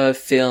culture,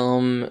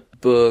 film,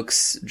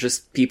 books,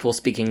 just people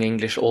speaking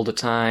English all the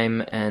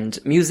time, and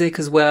music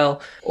as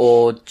well?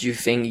 Or do you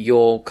think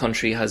your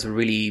country has a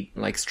really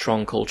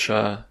strong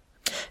culture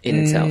in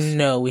itself?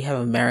 No, we have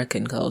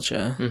American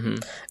culture. Mm-hmm.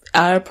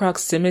 Our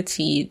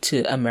proximity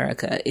to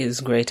America is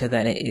greater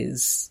than it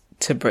is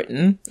to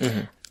Britain.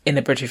 Mm-hmm. In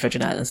the British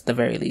Virgin Islands, at the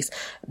very least,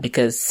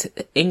 because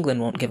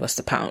England won't give us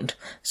the pound.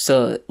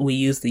 So we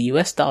use the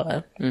US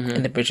dollar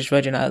in the British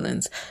Virgin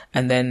Islands.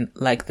 And then,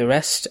 like the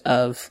rest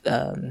of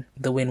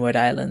the Windward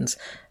Islands,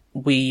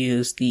 we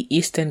use the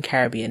Eastern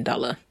Caribbean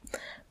dollar,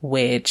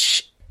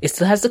 which it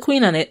still has the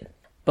Queen on it,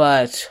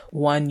 but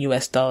 $1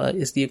 US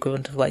is the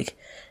equivalent of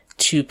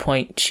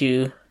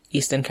 2.2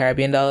 Eastern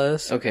Caribbean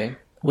dollars. Okay.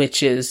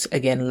 Which is,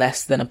 again,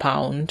 less than a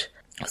pound.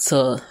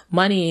 So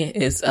money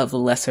is of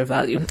lesser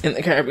value in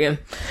the Caribbean.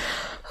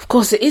 Of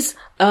course it is.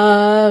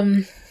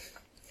 In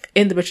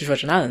the British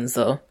Virgin Islands,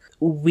 though,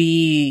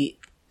 we,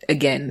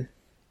 again,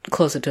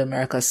 closer to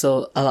America.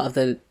 So a lot of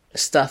the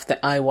stuff that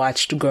I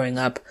watched growing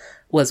up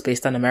was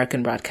based on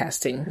American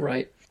broadcasting.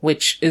 Right.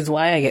 Which is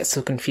why I get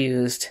so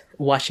confused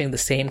watching the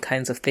same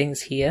kinds of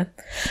things here.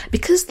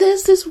 Because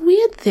there's this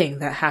weird thing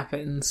that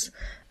happens.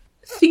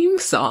 Theme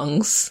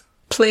songs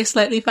play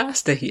slightly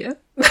faster here.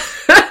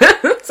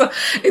 So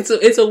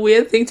it's a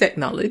weird thing to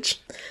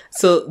acknowledge.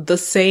 So the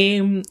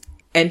same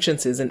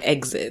entrances and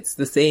exits,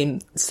 the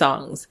same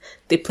songs,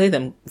 they play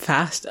them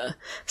faster.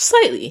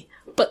 Slightly,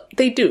 but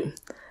they do.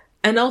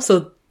 And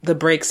also the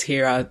breaks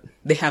here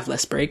they have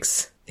less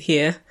breaks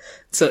here.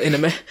 So in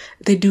America,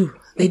 they do.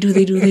 They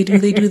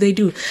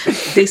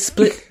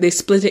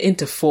split it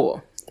into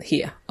 4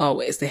 here,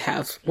 always. They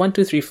have 1,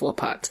 2, 3, 4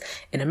 parts.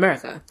 In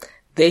America,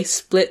 they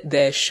split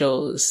their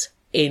shows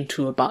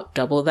into about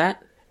double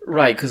that.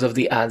 Right, because of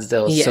the ads.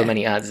 There are so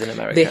many ads in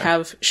America. They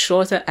have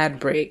shorter ad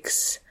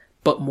breaks,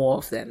 but more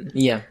of them.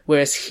 Yeah.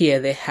 Whereas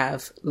here they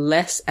have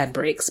less ad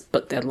breaks,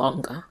 but they're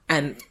longer.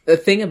 And the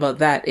thing about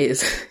that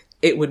is,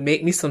 it would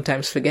make me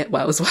sometimes forget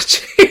what I was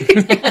watching.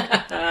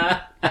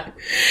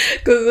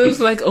 Because it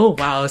was like, oh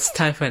wow, it's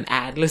time for an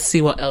ad. Let's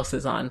see what else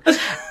is on.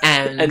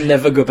 And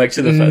never go back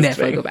to the first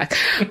Never thing. go back.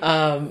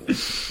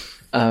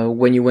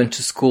 When you went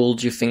to school,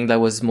 do you think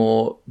that was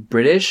more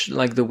British?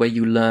 Like the way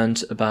you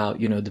learned about,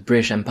 the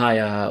British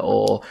Empire,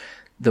 or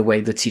the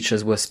way the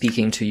teachers were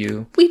speaking to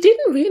you? We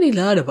didn't really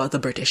learn about the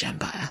British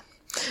Empire.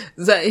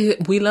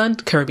 We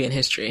learned Caribbean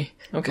history.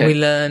 Okay. We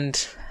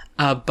learned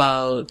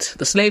about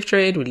the slave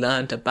trade. We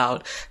learned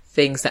about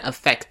things that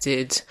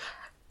affected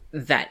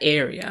that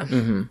area.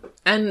 Mm-hmm.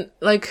 And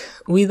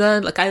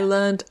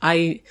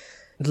I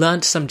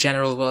learned some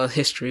general world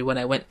history when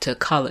I went to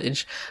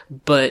college,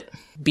 but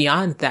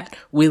beyond that,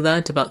 we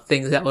learned about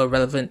things that were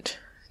relevant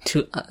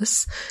to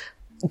us.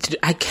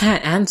 I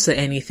can't answer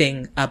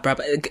anything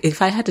about,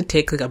 if I had to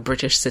take a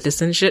British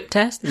citizenship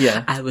test,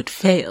 I would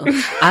fail.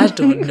 I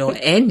don't know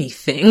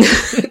anything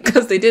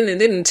because they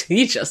didn't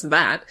teach us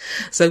that.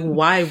 So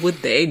why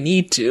would they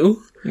need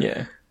to?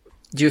 Yeah.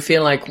 Do you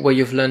feel like what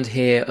you've learned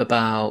here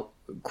about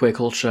queer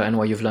culture and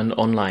what you've learned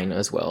online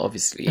as well,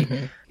 obviously,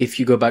 if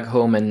you go back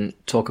home and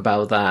talk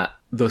about that,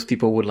 those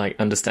people would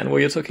understand what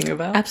you're talking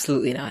about?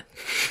 Absolutely not.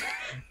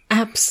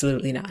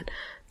 Absolutely not.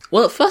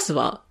 Well, first of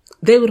all,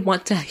 they would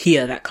want to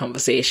hear that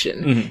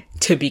conversation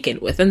to begin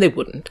with, and they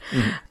wouldn't.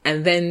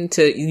 And then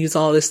to use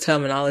all this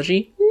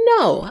terminology,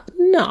 no.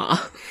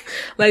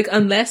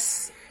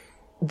 Unless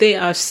they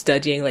are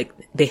studying,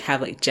 they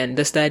have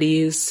gender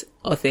studies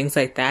or things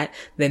like that,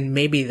 then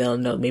maybe they'll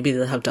know, maybe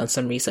they'll have done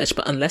some research.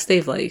 But unless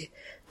they've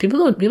people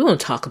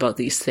don't talk about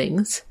these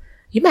things.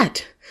 You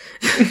mad?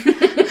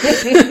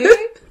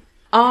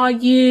 Are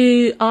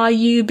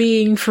you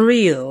being for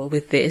real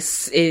with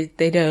this?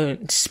 They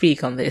don't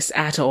speak on this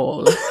at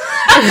all.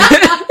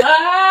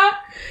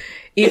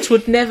 It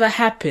would never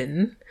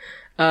happen.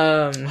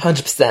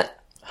 100%.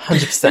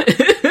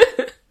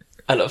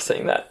 I love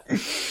saying that.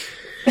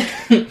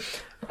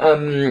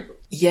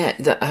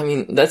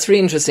 That's really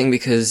interesting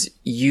because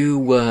you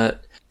were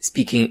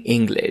speaking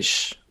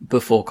English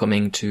before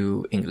coming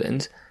to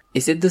England.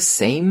 Is it the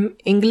same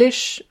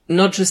English?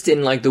 Not just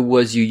in like the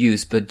words you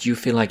use, but do you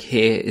feel like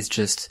here is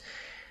just,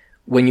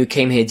 when you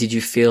came here, did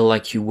you feel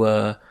like you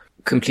were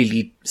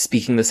completely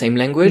speaking the same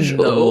language?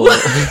 No.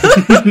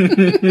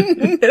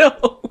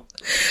 No.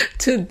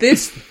 To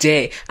this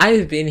day,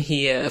 I've been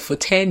here for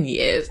 10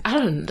 years. I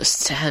don't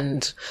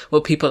understand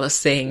what people are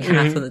saying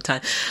half of the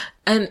time.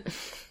 And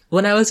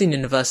when I was in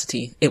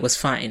university, it was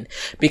fine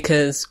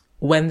because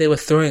when they were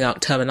throwing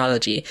out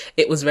terminology,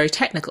 it was very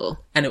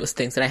technical and it was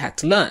things that I had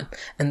to learn.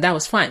 And that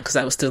was fine because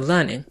I was still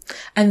learning.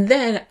 And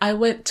then I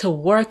went to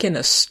work in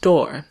a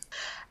store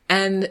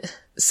and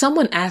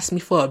someone asked me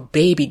for a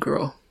baby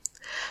grow.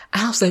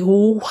 And I was like,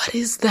 what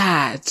is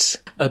that?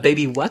 A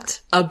baby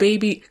what? A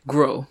baby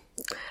grow,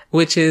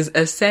 which is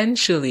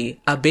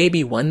essentially a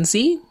baby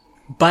onesie,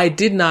 but I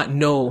did not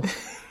know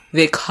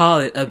they call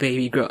it a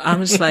baby grow.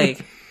 I'm just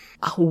like,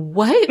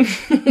 what?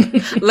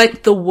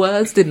 Like the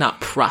words did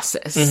not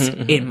process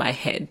in my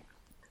head.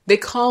 They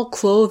call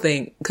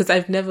clothing, because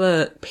I've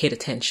never paid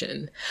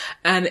attention.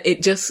 And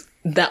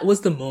that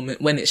was the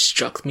moment when it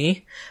struck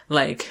me,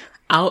 like,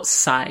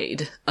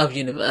 outside of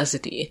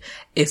university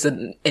is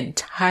an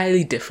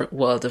entirely different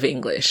world of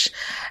English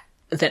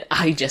that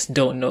I just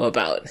don't know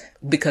about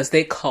because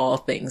they call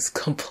things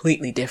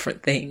completely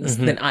different things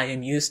than I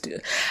am used to.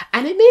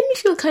 And it made me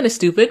feel kind of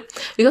stupid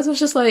because I was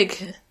just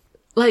like,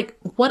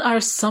 what are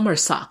summer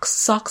socks?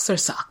 Socks are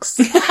socks.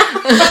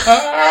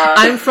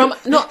 I'm from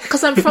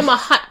a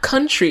hot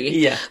country.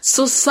 Yeah.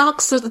 So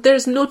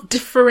there's no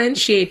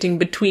differentiating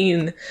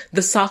between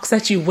the socks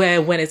that you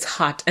wear when it's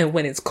hot and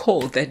when it's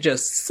cold. They're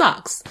just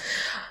socks.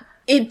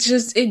 It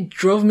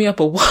drove me up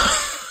a wall.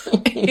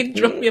 It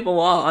drove me up a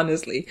wall,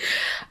 honestly.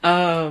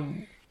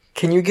 Can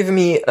you give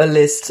me a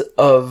list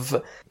of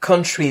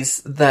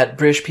countries that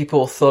British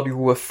people thought you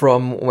were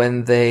from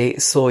when they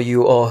saw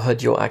you or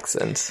heard your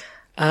accent?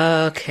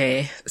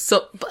 Okay.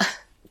 So,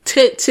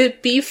 to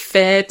be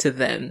fair to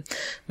them,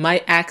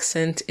 my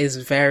accent is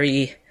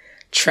very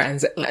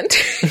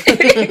transatlantic.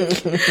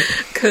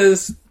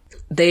 Because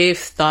they've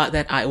thought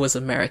that I was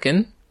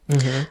American,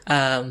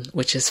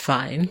 which is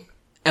fine.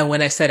 And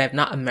when I said I'm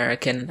not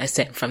American, I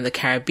said I'm from the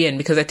Caribbean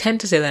because I tend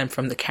to say that I'm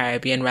from the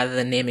Caribbean rather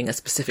than naming a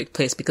specific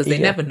place because they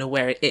never know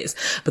where it is.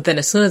 But then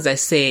as soon as I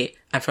say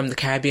I'm from the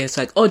Caribbean, it's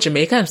like, oh,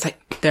 Jamaica? I'm just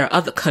like, there are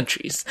other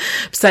countries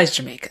besides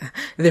Jamaica.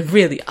 There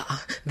really are.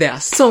 There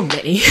are so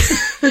many.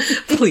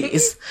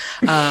 Please.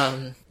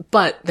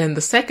 But then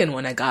the second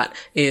one I got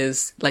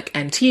is like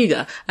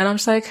Antigua. And I'm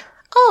just like,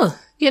 oh,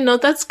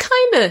 that's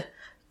kind of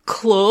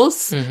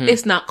close.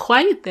 It's not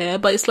quite there,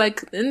 but it's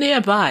like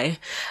nearby.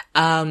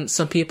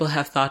 Some people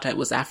have thought I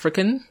was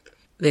African.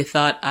 They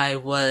thought I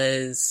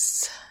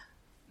was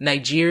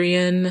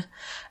Nigerian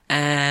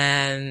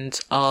and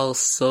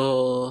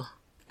also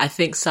I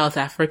think South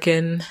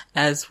African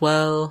as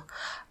well.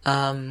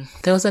 There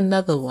was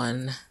another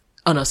one.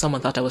 Oh no, someone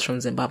thought I was from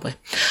Zimbabwe.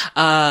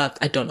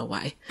 I don't know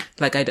why.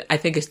 Like I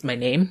think it's my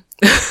name.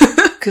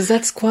 'Cause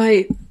that's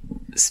quite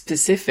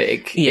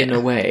specific in a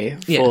way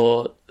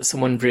for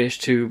someone British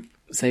to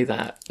say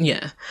that.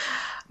 Yeah.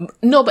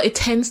 No, but it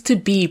tends to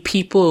be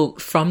people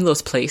from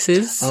those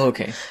places. Oh,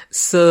 okay.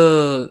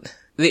 So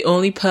the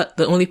only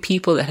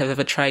people that have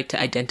ever tried to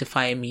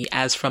identify me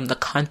as from the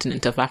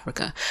continent of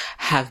Africa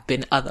have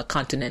been other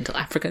continental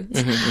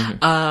Africans.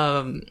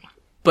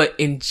 But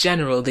in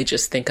general, they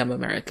just think I'm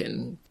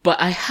American.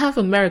 But I have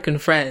American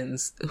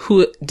friends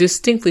who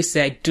distinctly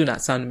say I do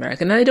not sound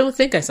American, and I don't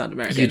think I sound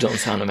American. You don't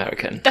sound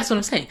American. That's what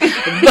I'm saying.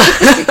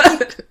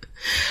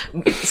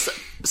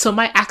 So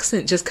my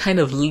accent just kind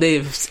of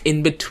lives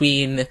in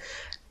between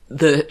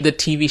the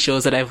TV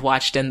shows that I've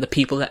watched and the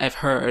people that I've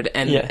heard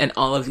and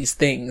all of these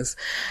things.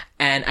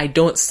 And I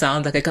don't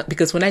sound like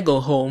because when I go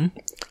home,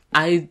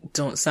 I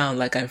don't sound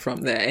like I'm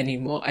from there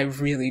anymore. I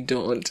really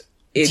don't.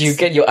 Do you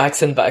get your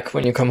accent back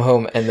when you come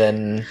home and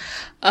then?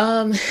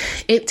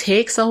 It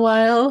takes a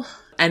while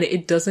and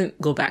it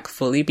doesn't go back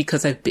fully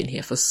because I've been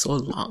here for so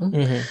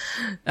long.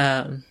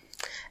 And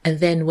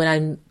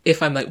then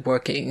if I'm like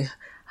working,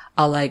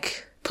 I'll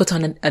like put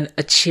on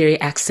a cheery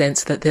accent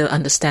so that they'll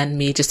understand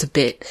me just a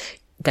bit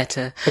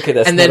better. Okay,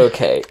 that's not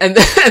okay. And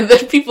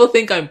then people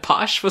think I'm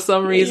posh for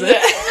some reason.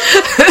 Yeah.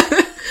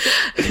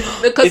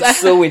 Because it's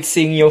so weird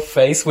seeing your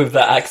face with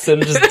that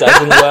accent just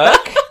doesn't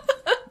work.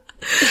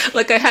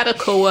 Like I had a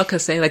coworker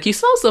saying like, you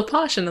sound so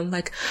posh. And I'm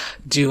like,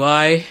 do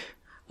I?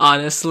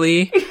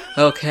 Honestly?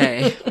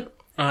 Okay.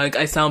 Like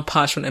I sound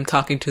posh when I'm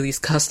talking to these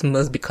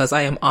customers because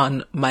I am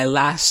on my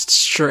last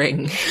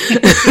string.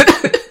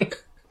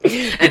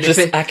 And just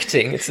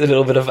acting. It's a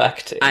little bit of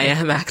acting. I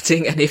am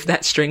acting. And if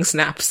that string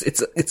snaps,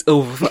 it's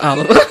over for all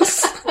of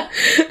us.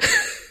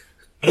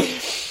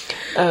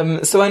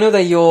 So I know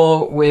that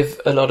you're with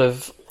a lot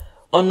of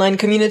online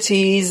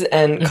communities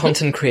and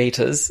content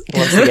creators,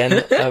 once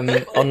again,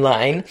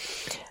 online.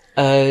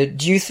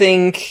 Do you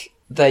think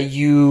that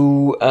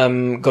you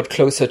got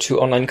closer to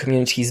online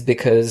communities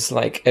because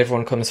like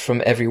everyone comes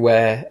from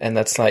everywhere and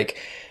that's like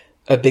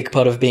a big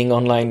part of being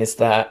online is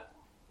that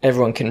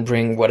everyone can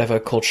bring whatever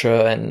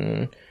culture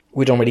and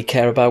we don't really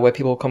care about where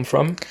people come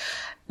from?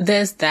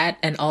 There's that,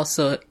 and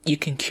also you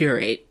can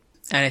curate.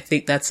 And I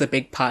think that's a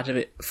big part of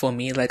it for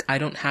me. Like, I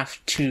don't have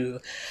to,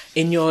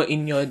 in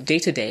your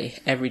day-to-day,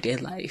 everyday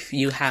life,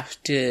 you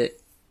have to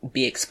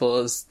be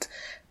exposed,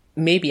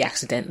 maybe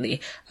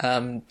accidentally,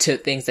 to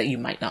things that you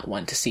might not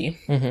want to see.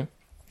 Mm-hmm.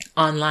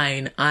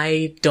 Online,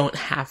 I don't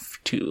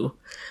have to.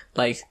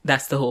 Like,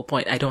 that's the whole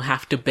point. I don't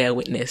have to bear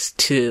witness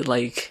to,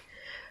 like,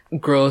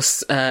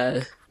 gross,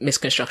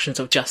 misconstructions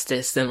of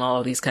justice and all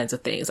of these kinds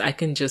of things. I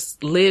can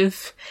just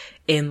live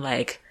in,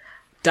 like,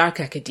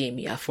 dark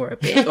academia for a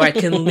bit, or I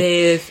can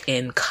live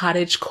in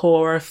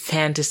cottagecore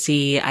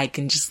fantasy. I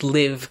can just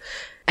live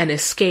and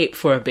escape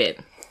for a bit.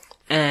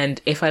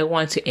 And if I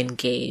want to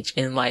engage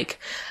in like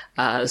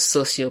a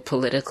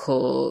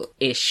socio-political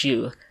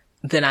issue,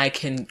 then I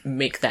can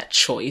make that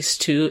choice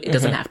too. It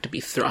doesn't have to be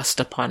thrust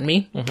upon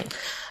me. Mm-hmm.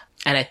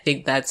 And I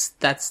think that's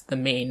the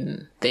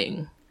main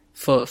thing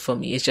for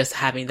me, is just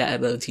having that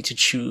ability to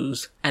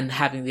choose and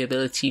having the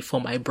ability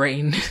for my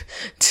brain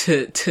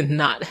to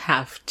not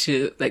have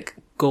to like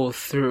go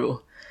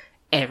through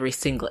every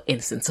single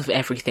instance of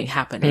everything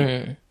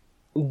happening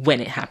when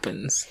it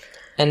happens.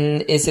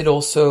 And is it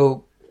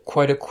also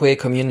quite a queer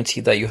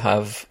community that you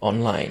have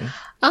online?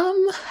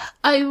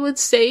 I would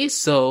say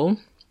so.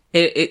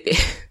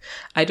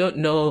 I don't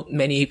know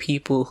many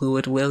people who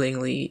would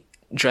willingly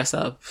dress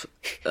up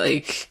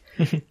like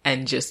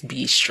and just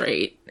be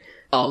straight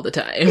all the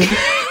time.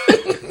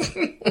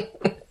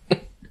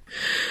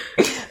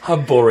 How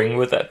boring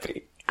would that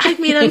be? I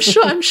mean, I'm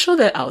sure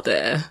they're out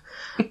there.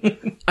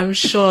 I'm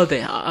sure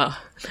they are,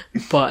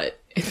 but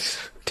it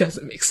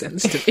doesn't make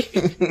sense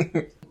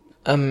to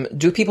me.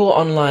 Do people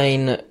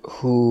online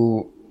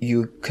who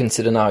you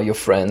consider now your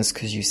friends,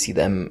 because you see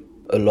them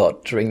a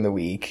lot during the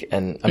week,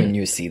 and I mean,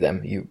 you see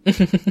them, you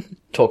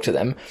talk to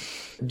them,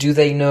 do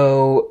they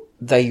know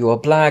that you are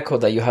black or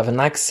that you have an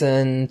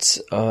accent?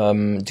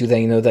 Do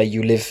they know that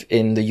you live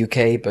in the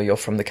UK but you're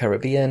from the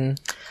Caribbean?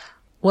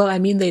 Well, I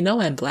mean, they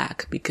know I'm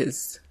black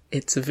because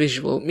it's a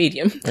visual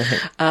medium.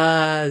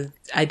 Mm-hmm.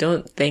 I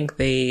don't think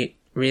they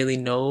really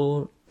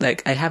know,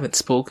 like, I haven't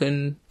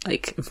spoken,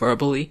 like,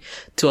 verbally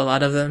to a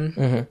lot of them.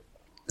 Mm-hmm.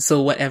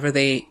 So whatever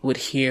they would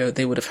hear,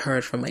 they would have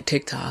heard from my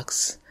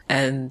TikToks.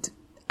 And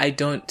I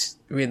don't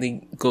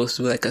really go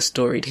through, like, a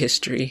storied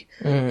history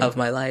of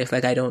my life.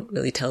 Like, I don't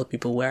really tell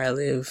people where I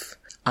live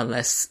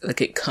unless,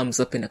 like, it comes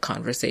up in a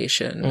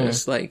conversation.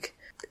 It's like,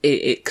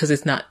 because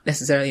it's not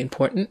necessarily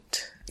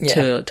important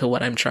to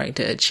what I'm trying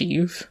to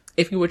achieve.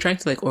 If you were trying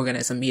to like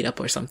organize a meetup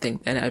or something,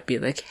 then I'd be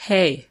like,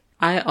 hey,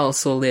 I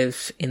also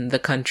live in the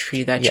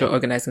country that you're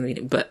organizing the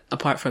meeting. But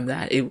apart from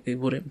that, it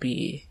wouldn't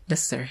be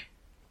necessary.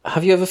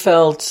 Have you ever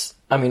felt,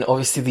 I mean,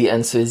 obviously the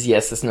answer is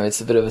yes, no,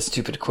 it's a bit of a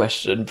stupid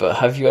question, but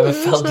have you ever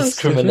felt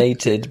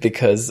discriminated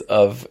because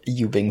of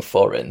you being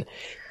foreign?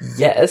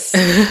 Yes.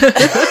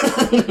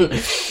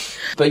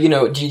 But, you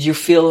know, did you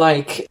feel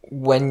like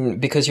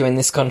because you're in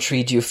this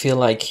country, do you feel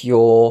like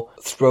you're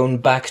thrown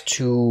back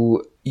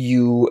to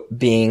you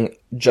being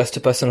just a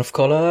person of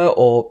color,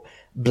 or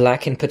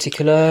black in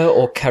particular,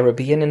 or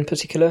Caribbean in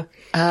particular?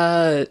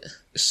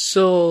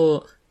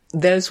 So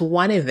there's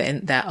one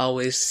event that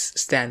always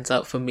stands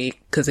out for me,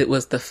 because it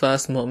was the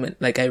first moment,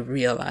 like, I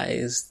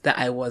realized that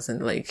I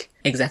wasn't, like,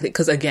 exactly,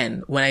 because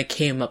again, when I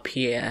came up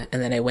here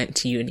and then I went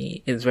to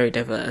uni, it was very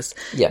diverse.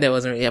 Yeah. There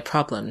wasn't really a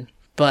problem.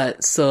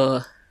 But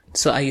so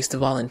I used to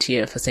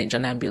volunteer for St.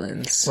 John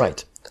Ambulance.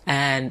 Right.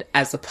 And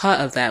as a part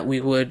of that, we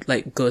would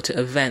like go to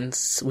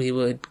events. We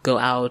would go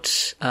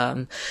out.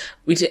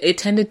 It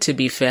tended to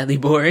be fairly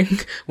boring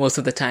most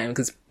of the time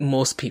because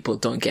most people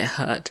don't get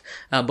hurt,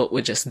 but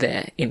we're just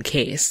there in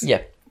case.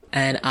 Yeah.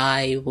 And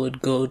I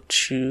would go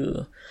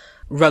to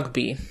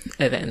rugby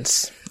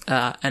events.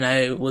 And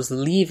I was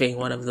leaving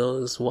one of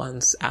those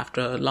once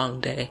after a long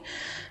day.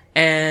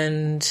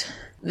 And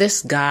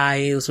this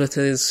guy was with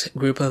his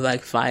group of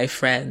like 5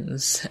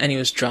 friends, and he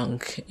was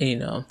drunk, you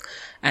know,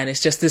 and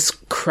it's just this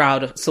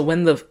crowd so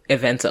when the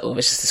events are over,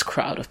 it's just this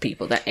crowd of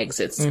people that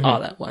exits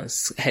all at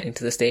once heading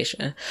to the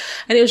station.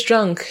 And he was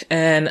drunk,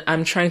 and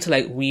I'm trying to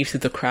like weave through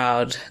the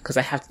crowd because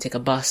I have to take a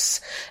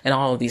bus and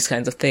all of these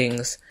kinds of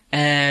things.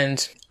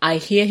 And I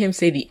hear him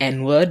say the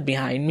N-word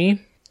behind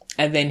me.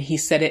 And then he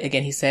said it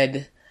again. He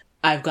said,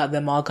 "I've got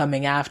them all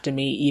coming after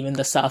me, even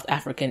the South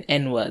African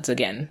N-words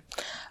again."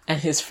 And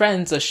his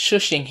friends are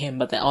shushing him,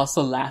 but they're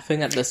also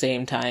laughing at the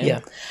same time. Yeah.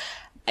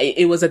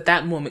 It was at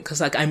that moment, because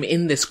like I'm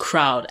in this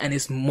crowd and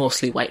it's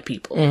mostly white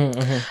people.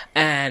 Mm-hmm.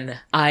 And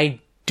I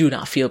do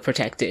not feel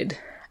protected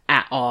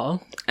at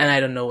all. And I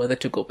don't know whether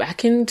to go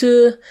back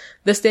into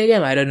the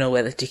stadium. I don't know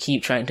whether to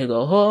keep trying to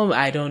go home.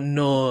 I don't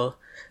know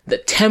the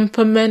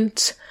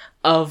temperament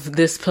of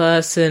this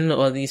person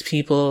or these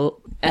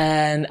people.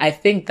 And I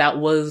think that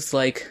was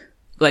like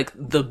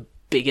the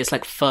biggest,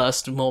 like,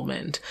 first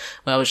moment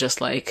where I was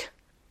just like,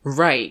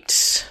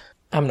 right,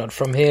 I'm not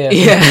from here.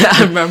 Yeah,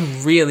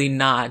 I'm really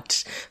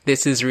not.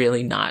 This is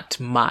really not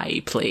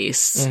my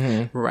place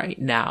right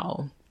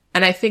now.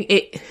 And I think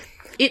it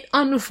it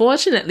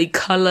unfortunately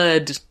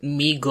colored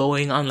me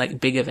going on like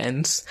big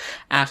events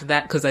after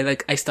that, because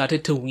I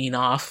started to wean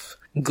off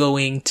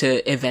going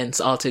to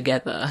events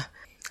altogether.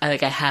 I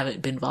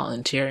haven't been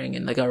volunteering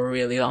in like a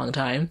really long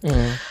time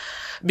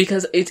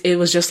because it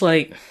was just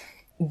like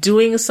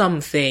doing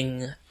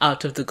something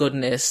out of the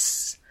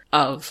goodness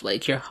of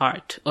like your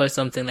heart or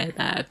something like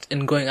that,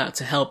 and going out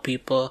to help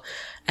people,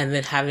 and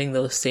then having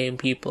those same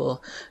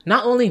people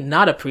not only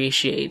not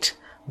appreciate,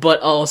 but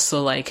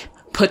also like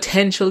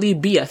potentially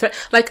be a threat.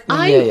 Like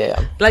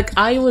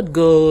I would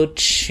go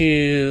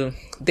to,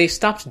 they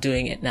stopped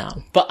doing it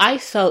now, but I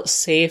felt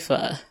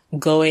safer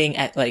going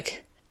at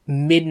like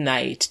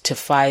midnight to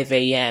 5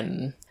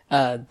 a.m.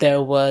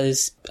 There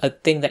was a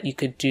thing that you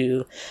could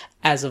do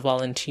as a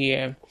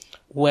volunteer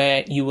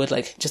where you would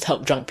like just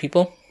help drunk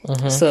people.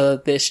 So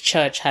this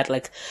church had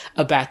like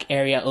a back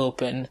area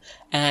open,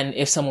 and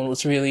if someone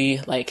was really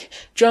like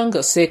drunk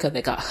or sick or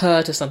they got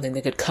hurt or something, they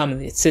could come and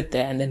they'd sit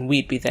there, and then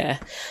we'd be there.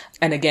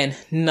 And again,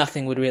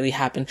 nothing would really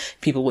happen.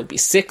 People would be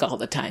sick all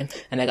the time,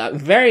 and I got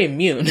very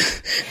immune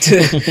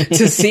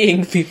to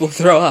seeing people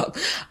throw up.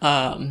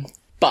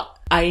 But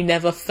I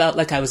never felt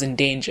like I was in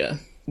danger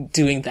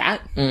doing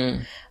that.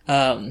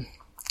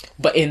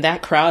 But in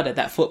that crowd at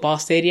that football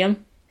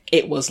stadium,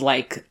 it was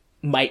like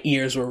my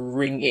ears were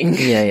ringing.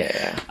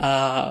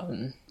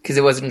 Because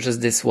it wasn't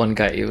just this one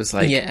guy. It was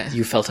like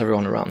you felt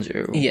everyone around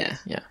you. Yeah.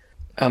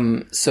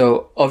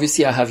 So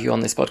obviously I have you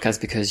on this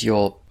podcast because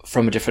you're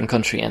from a different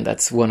country, and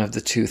that's one of the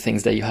two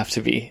things that you have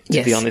to be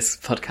on this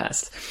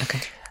podcast.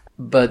 Okay.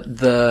 But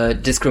the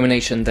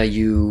discrimination that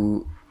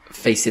you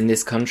face in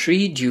this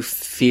country, do you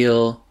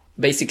feel,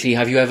 basically,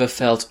 have you ever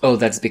felt, oh,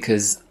 that's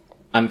because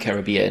I'm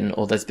Caribbean,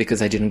 or that's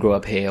because I didn't grow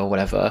up here, or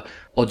whatever?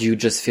 Or do you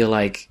just feel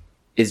like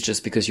it's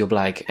just because you're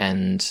black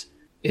and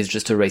it's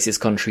just a racist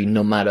country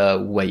no matter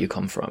where you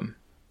come from?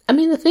 I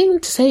mean, the thing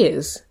to say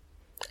is,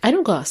 I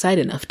don't go outside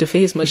enough to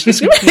face much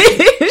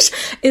discrimination.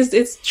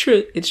 It's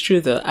true. It's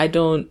true though. I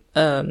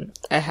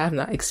have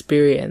not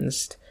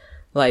experienced,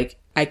 like,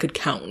 I could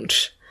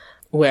count,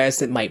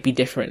 whereas it might be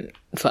different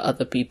for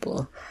other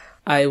people.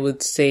 I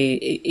would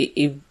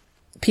say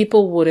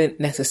people wouldn't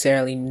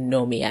necessarily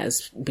know me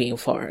as being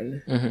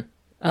foreign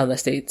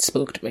unless they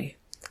spoke to me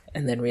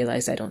and then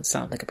realized I don't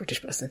sound like a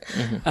British person.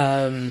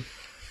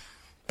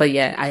 But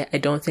yeah, I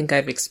don't think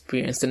I've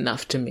experienced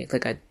enough to make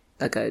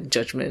like a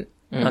judgment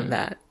on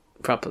that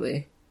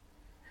properly.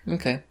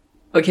 Okay,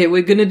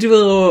 we're gonna do a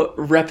little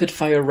rapid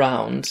fire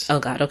round. Oh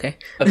God, okay.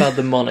 About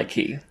the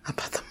monarchy.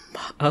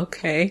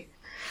 Okay.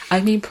 I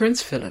mean,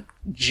 Prince Philip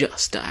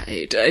just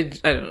died. I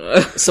don't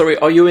know. Sorry,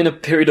 are you in a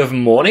period of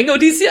mourning,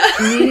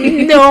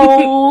 Odiesia?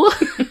 No.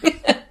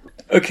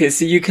 Okay,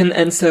 so you can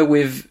answer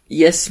with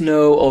yes,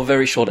 no, or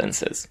very short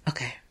answers.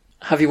 Okay.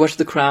 Have you watched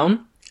The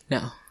Crown?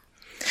 No.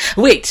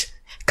 Wait,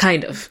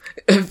 kind of.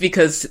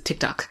 Because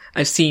TikTok.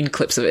 I've seen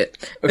clips of it.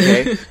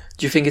 Okay.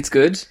 Do you think it's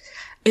good?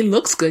 It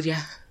looks good,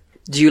 yeah.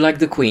 Do you like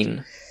the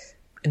Queen?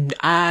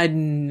 I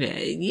don't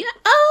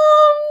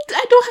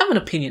have an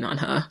opinion on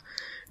her,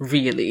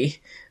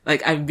 really.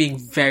 Like, I'm being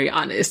very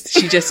honest.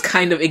 She just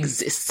kind of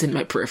exists in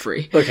my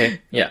periphery. Okay,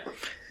 yeah.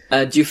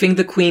 Do you think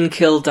the Queen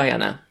killed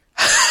Diana?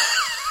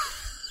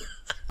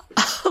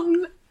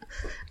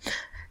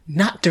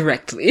 Not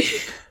directly.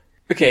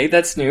 Okay,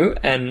 that's new,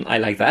 and I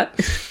like that.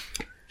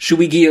 Should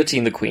we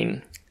guillotine the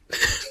Queen?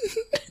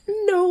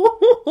 No.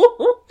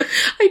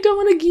 I don't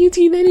want to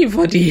guillotine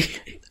anybody.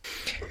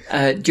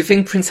 Do you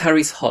think Prince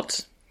Harry's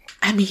hot?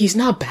 I mean, he's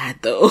not bad,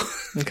 though.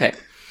 Okay.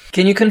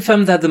 Can you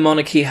confirm that the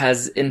monarchy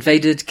has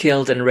invaded,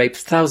 killed, and raped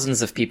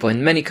thousands of people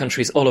in many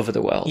countries all over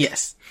the world?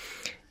 Yes.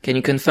 Can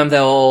you confirm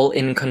they're all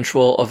in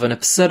control of an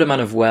absurd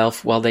amount of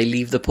wealth while they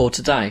leave the poor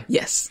to die?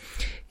 Yes.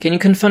 Can you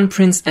confirm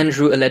Prince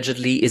Andrew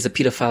allegedly is a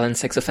pedophile and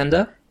sex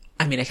offender?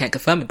 I mean, I can't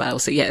confirm it, but I will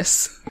say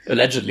yes.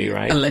 Allegedly,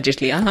 right?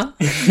 Allegedly,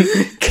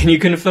 Can you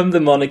confirm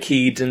the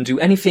monarchy didn't do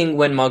anything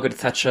when Margaret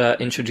Thatcher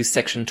introduced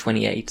Section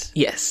 28?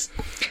 Yes.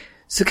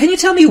 So can you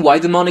tell me why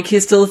the monarchy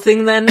is still a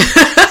thing then?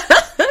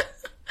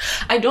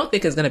 I don't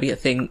think it's going to be a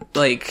thing,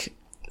 like,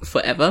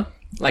 forever.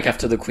 Like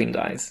after the Queen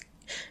dies?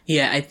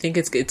 Yeah, I think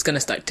it's going to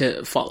start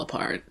to fall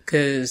apart.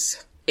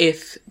 Because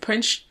if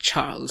Prince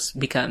Charles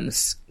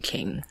becomes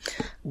king,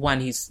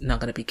 one, he's not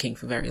going to be king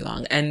for very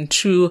long. And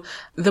two,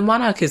 the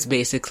monarch is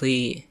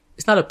basically,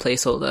 it's not a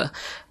placeholder,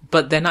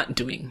 but they're not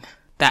doing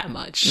that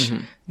much.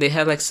 They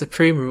have like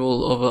supreme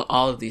rule over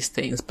all of these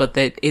things, but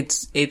that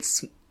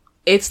it's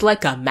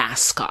like a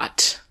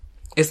mascot.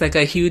 It's like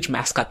a huge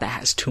mascot that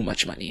has too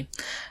much money.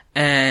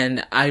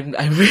 And I'm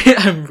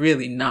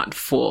really not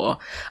for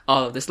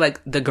all of this, like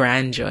the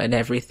grandeur and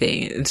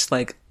everything. It's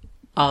like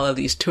all of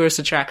these tourist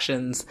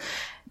attractions.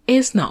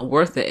 It's not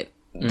worth it.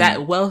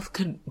 That wealth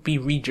could be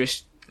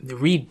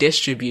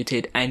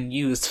redistributed and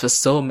used for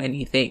so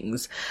many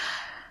things.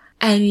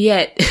 And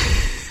yet,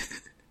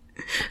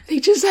 they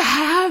just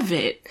have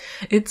it.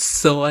 It's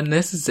so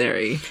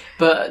unnecessary.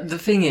 But the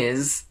thing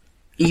is,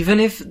 even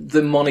if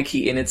the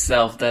monarchy in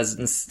itself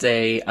doesn't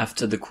stay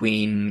after the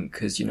Queen,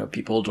 because, you know,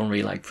 people don't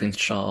really like Prince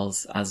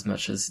Charles as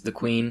much as the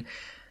Queen,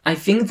 I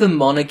think the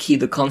monarchy,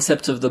 the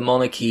concept of the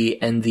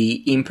monarchy and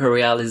the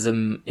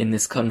imperialism in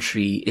this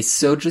country is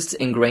so just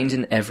ingrained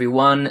in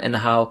everyone, and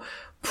how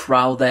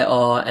proud they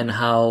are, and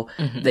how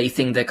they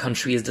think their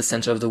country is the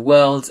center of the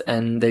world,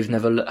 and they've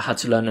never had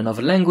to learn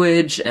another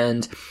language.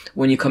 And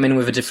when you come in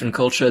with a different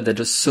culture, they're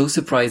just so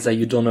surprised that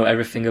you don't know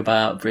everything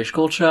about British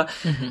culture.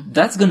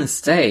 That's gonna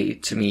stay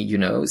to me, you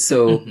know?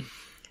 So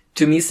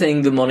to me,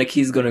 saying the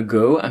monarchy is gonna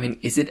go, I mean,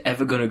 is it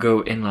ever gonna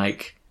go in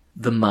like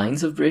the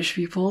minds of British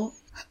people?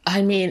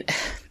 I mean,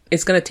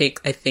 it's going to take,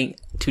 I think,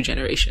 2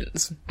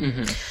 generations.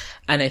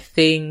 And I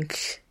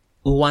think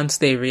once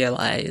they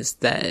realize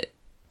that,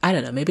 I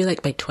don't know, maybe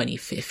like by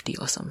 2050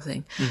 or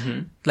something,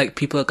 like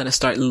people are going to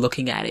start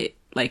looking at it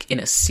like in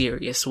a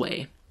serious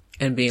way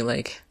and being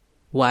like,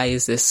 why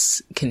is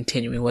this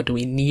continuing? What do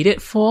we need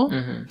it for?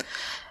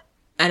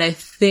 And I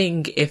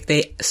think if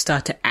they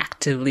start to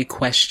actively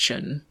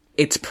question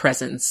its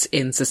presence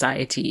in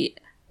society,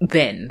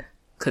 then,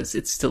 because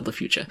it's still the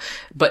future,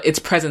 but its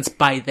presence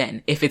by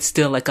then, if it's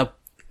still like a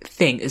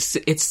thing,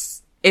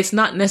 it's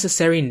not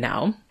necessary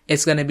now.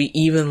 It's going to be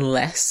even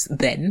less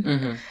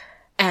then.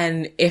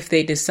 And if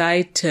they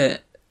decide to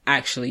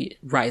actually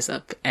rise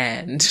up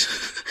and,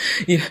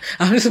 you know,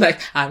 I'm just like,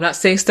 I'm not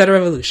saying start a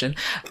revolution,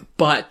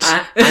 but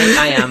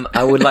I am.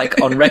 I would like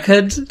on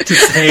record to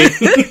say,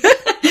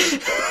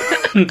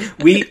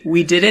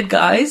 we did it,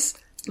 guys.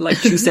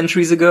 Like 2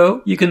 centuries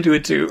ago. You can do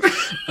it too.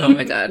 Oh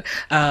my God.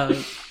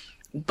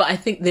 But I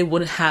think they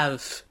wouldn't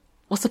have,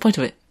 what's the point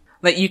of it?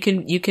 Like you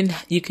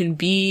can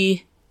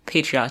be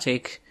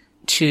patriotic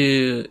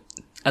to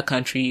a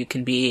country, you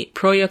can be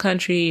pro your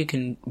country, you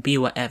can be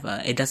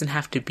whatever. It doesn't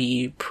have to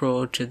be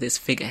pro to this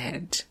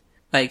figurehead.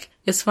 Like,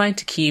 it's fine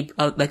to keep,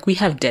 like, we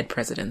have dead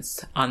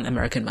presidents on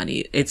American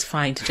money. It's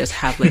fine to just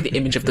have, like, the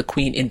image of the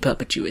Queen in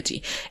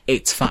perpetuity.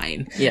 It's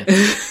fine. Yeah.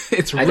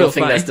 It's real I don't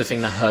think fine. that's the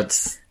thing that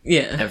hurts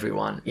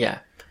everyone. Yeah.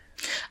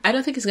 I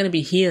don't think it's going to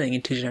be healing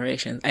in 2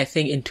 generations. I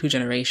think in 2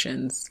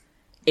 generations,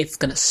 it's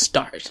going to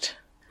start.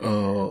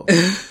 Oh,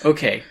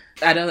 okay.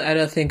 I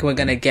don't think we're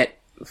going to get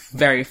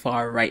very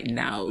far right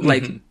now.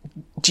 Like,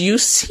 do you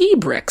see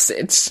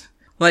Brexit?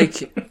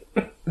 Like,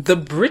 the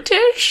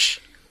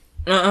British?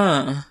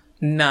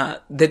 Nah,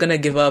 they're gonna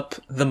give up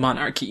the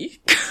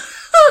monarchy.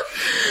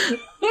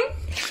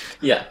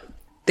 Yeah.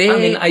 I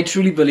mean, I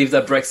truly believe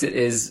that Brexit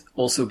is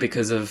also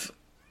because of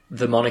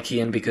the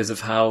monarchy and because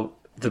of how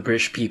the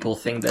British people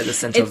think they're the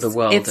center of the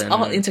world. It's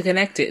all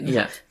interconnected.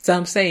 Yeah. So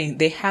I'm saying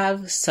they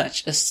have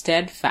such a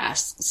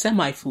steadfast,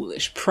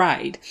 semi-foolish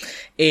pride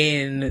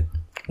in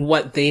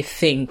what they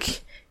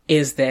think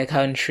is their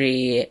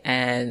country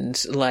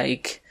and,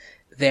 like,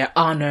 their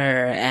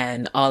honor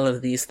and all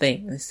of these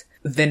things.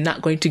 They're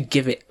not going to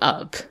give it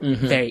up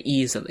very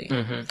easily.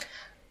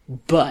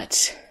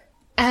 But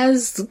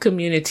as the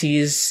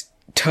communities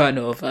turn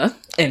over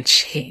and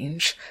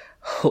change,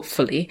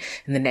 hopefully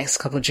in the next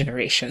couple of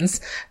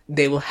generations,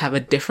 they will have a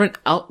different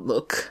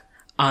outlook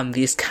on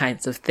these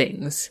kinds of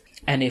things.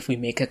 And if we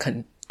make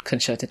a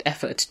concerted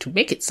effort to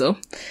make it so,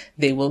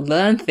 they will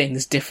learn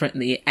things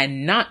differently,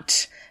 and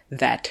not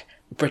that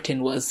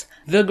Britain was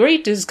the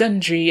greatest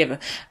country ever.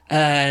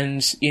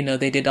 And, you know,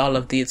 they did all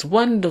of these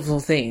wonderful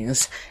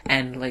things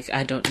and, like,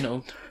 I don't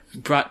know,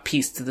 brought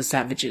peace to the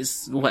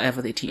savages,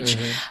 whatever they teach.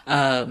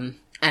 And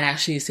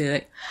actually say,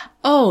 like,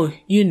 oh,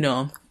 you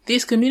know,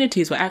 these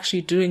communities were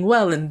actually doing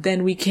well, and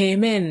then we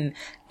came in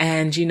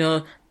and, you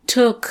know,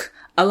 took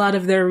a lot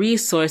of their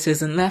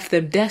resources and left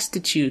them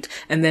destitute,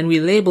 and then we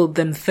labeled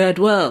them third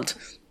world.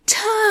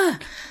 Ta!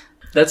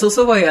 That's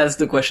also why I asked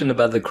the question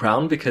about The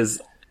Crown,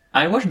 because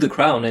I watched The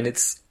Crown and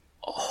it's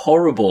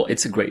horrible.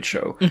 It's a great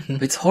show.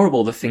 But it's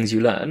horrible, the things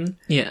you learn.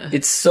 Yeah.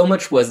 It's so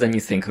much worse than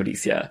you think,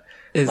 Odiesia.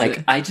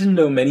 Like, I didn't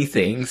know many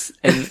things,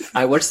 and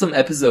I watched some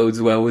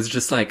episodes where I was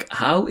just like,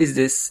 how is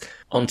this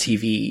on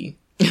TV?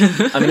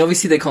 I mean,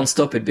 obviously they can't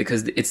stop it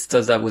because it's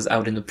stuff that was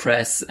out in the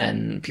press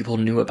and people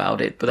knew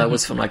about it, but that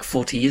was from like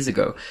 40 years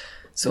ago.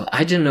 So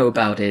I didn't know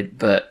about it,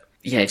 but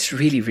yeah, it's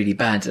really, really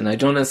bad. And I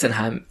don't understand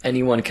how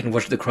anyone can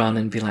watch The Crown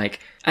and be like,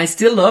 I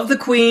still love the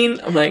Queen.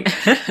 I'm like,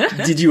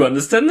 did you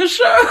understand the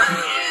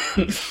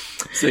show?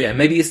 So yeah,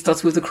 maybe it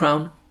starts with The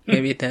Crown.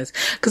 Maybe it does.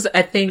 Because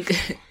I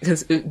think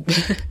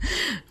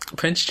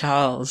Prince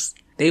Charles,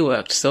 they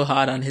worked so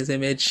hard on his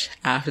image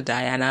after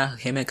Diana,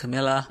 him and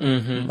Camilla.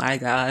 My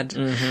God.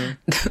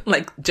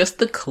 Like, just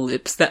the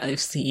clips that I've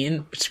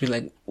seen, which be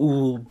like,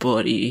 ooh,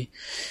 buddy,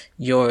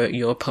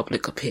 your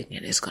public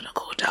opinion is gonna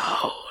go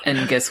down.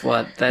 And guess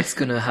what? That's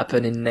gonna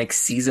happen in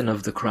next season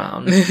of The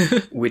Crown,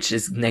 which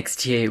is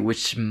next year,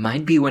 which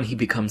might be when he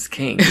becomes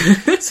king.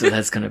 So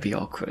that's gonna be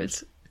awkward.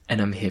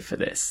 And I'm here for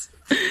this.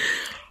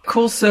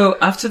 Cool. So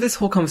after this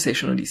whole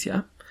conversation,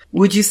 Odiesia,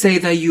 would you say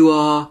that you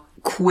are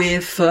queer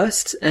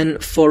first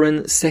and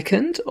foreign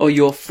second, or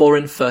you're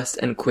foreign first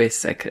and queer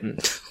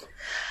second?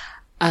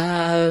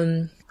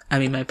 I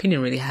mean, my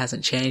opinion really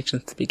hasn't changed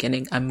since the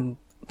beginning. I'm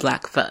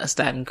black first.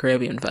 I'm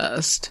Caribbean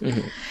first.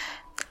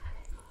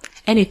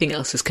 Anything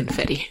else is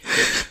confetti.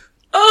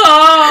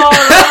 Oh!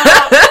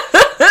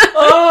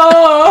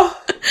 Oh!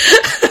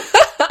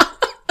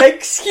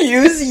 Excuse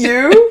Excuse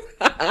you?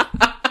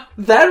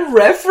 That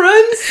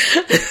reference?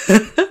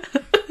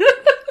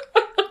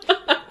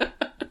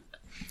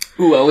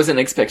 Ooh, I wasn't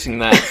expecting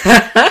that.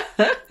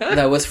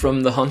 That was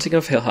from The Haunting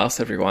of Hill House,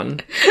 everyone.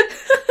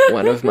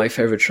 One of my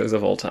favorite shows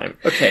of all time.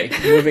 Okay,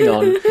 moving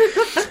on.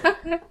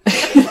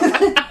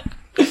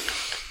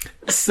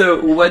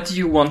 So, what do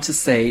you want to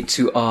say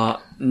to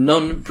our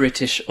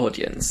non-British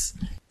audience?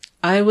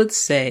 I would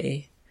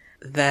say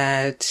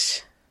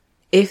that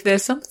if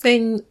there's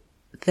something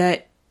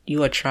that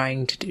you are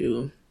trying to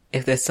do,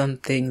 if there's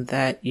something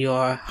that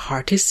your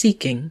heart is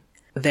seeking,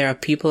 there are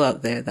people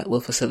out there that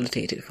will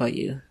facilitate it for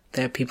you.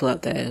 There are people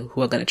out there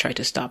who are going to try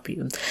to stop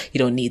you. You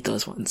don't need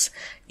those ones.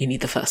 You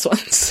need the first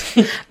ones.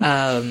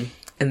 And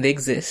they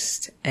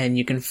exist, and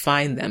you can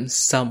find them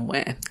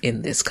somewhere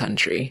in this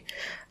country.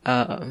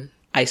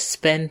 I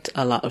spent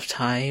a lot of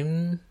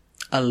time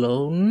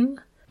alone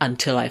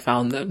until I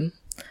found them.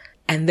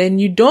 And then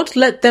you don't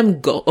let them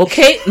go,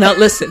 okay? Now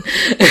listen.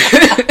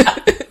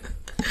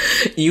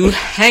 You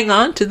hang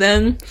on to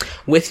them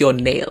with your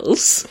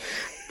nails,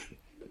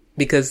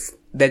 because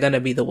they're going to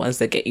be the ones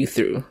that get you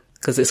through.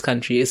 Because this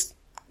country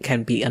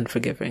can be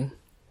unforgiving.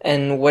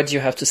 And what do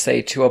you have to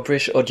say to our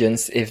British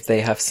audience if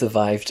they have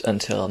survived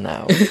until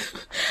now?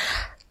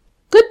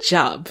 Good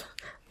job.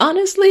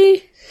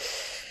 Honestly,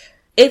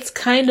 it's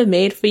kind of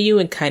made for you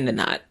and kind of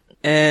not.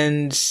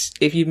 And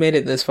if you made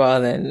it this far,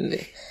 then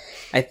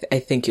I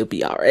think you'll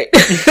be all right.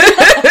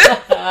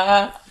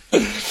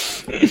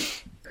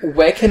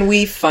 Where can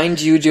we find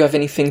you? Do you have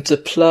anything to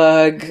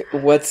plug?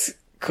 What's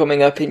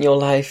coming up in your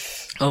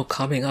life? Oh,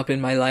 coming up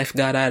in my life?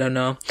 God, I don't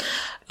know.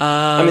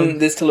 I mean,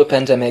 there's still a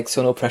pandemic,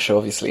 so no pressure,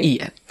 obviously.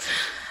 Yeah.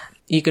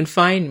 You can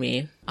find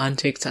me on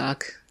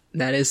TikTok.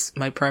 That is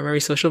my primary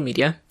social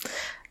media.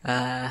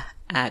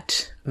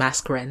 At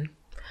Maskren.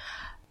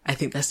 I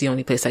think that's the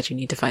only place that you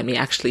need to find me.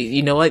 Actually,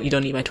 you know what? You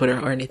don't need my Twitter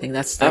or anything.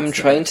 That's I'm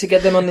trying to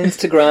get them on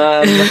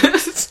Instagram.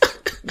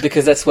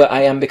 Because that's where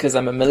I am, because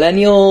I'm a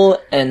millennial,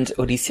 and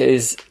Odiesia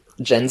is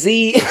Gen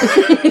Z.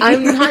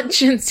 I'm not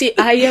Gen Z.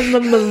 I am a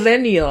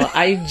millennial.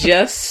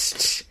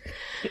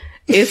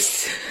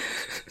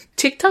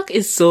 TikTok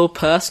is so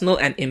personal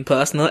and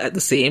impersonal at the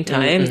same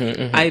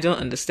time. I don't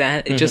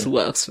understand. It just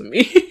works for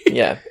me.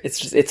 Yeah,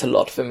 it's a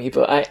lot for me,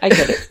 but I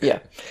get it. Yeah.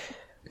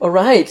 All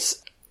right.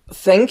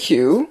 Thank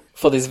you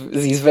for these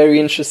very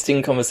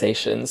interesting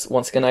conversations.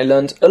 Once again, I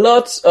learned a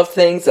lot of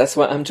things. That's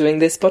why I'm doing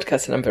this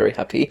podcast, and I'm very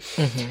happy.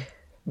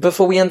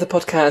 Before we end the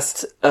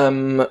podcast,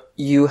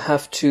 you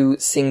have to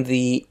sing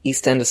the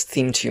EastEnders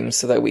theme tune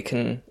so that we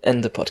can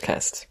end the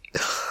podcast.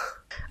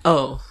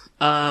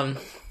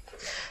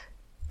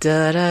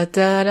 Da da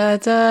da da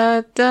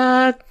da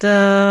da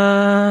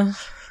da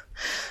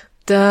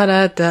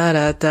da da da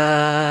da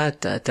da da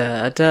da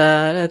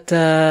da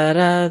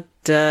da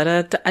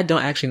da da. I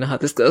don't actually know how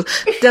this goes.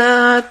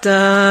 Da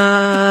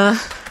da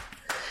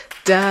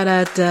da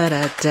da da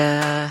da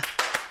da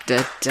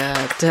da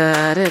da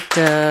da da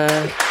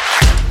da.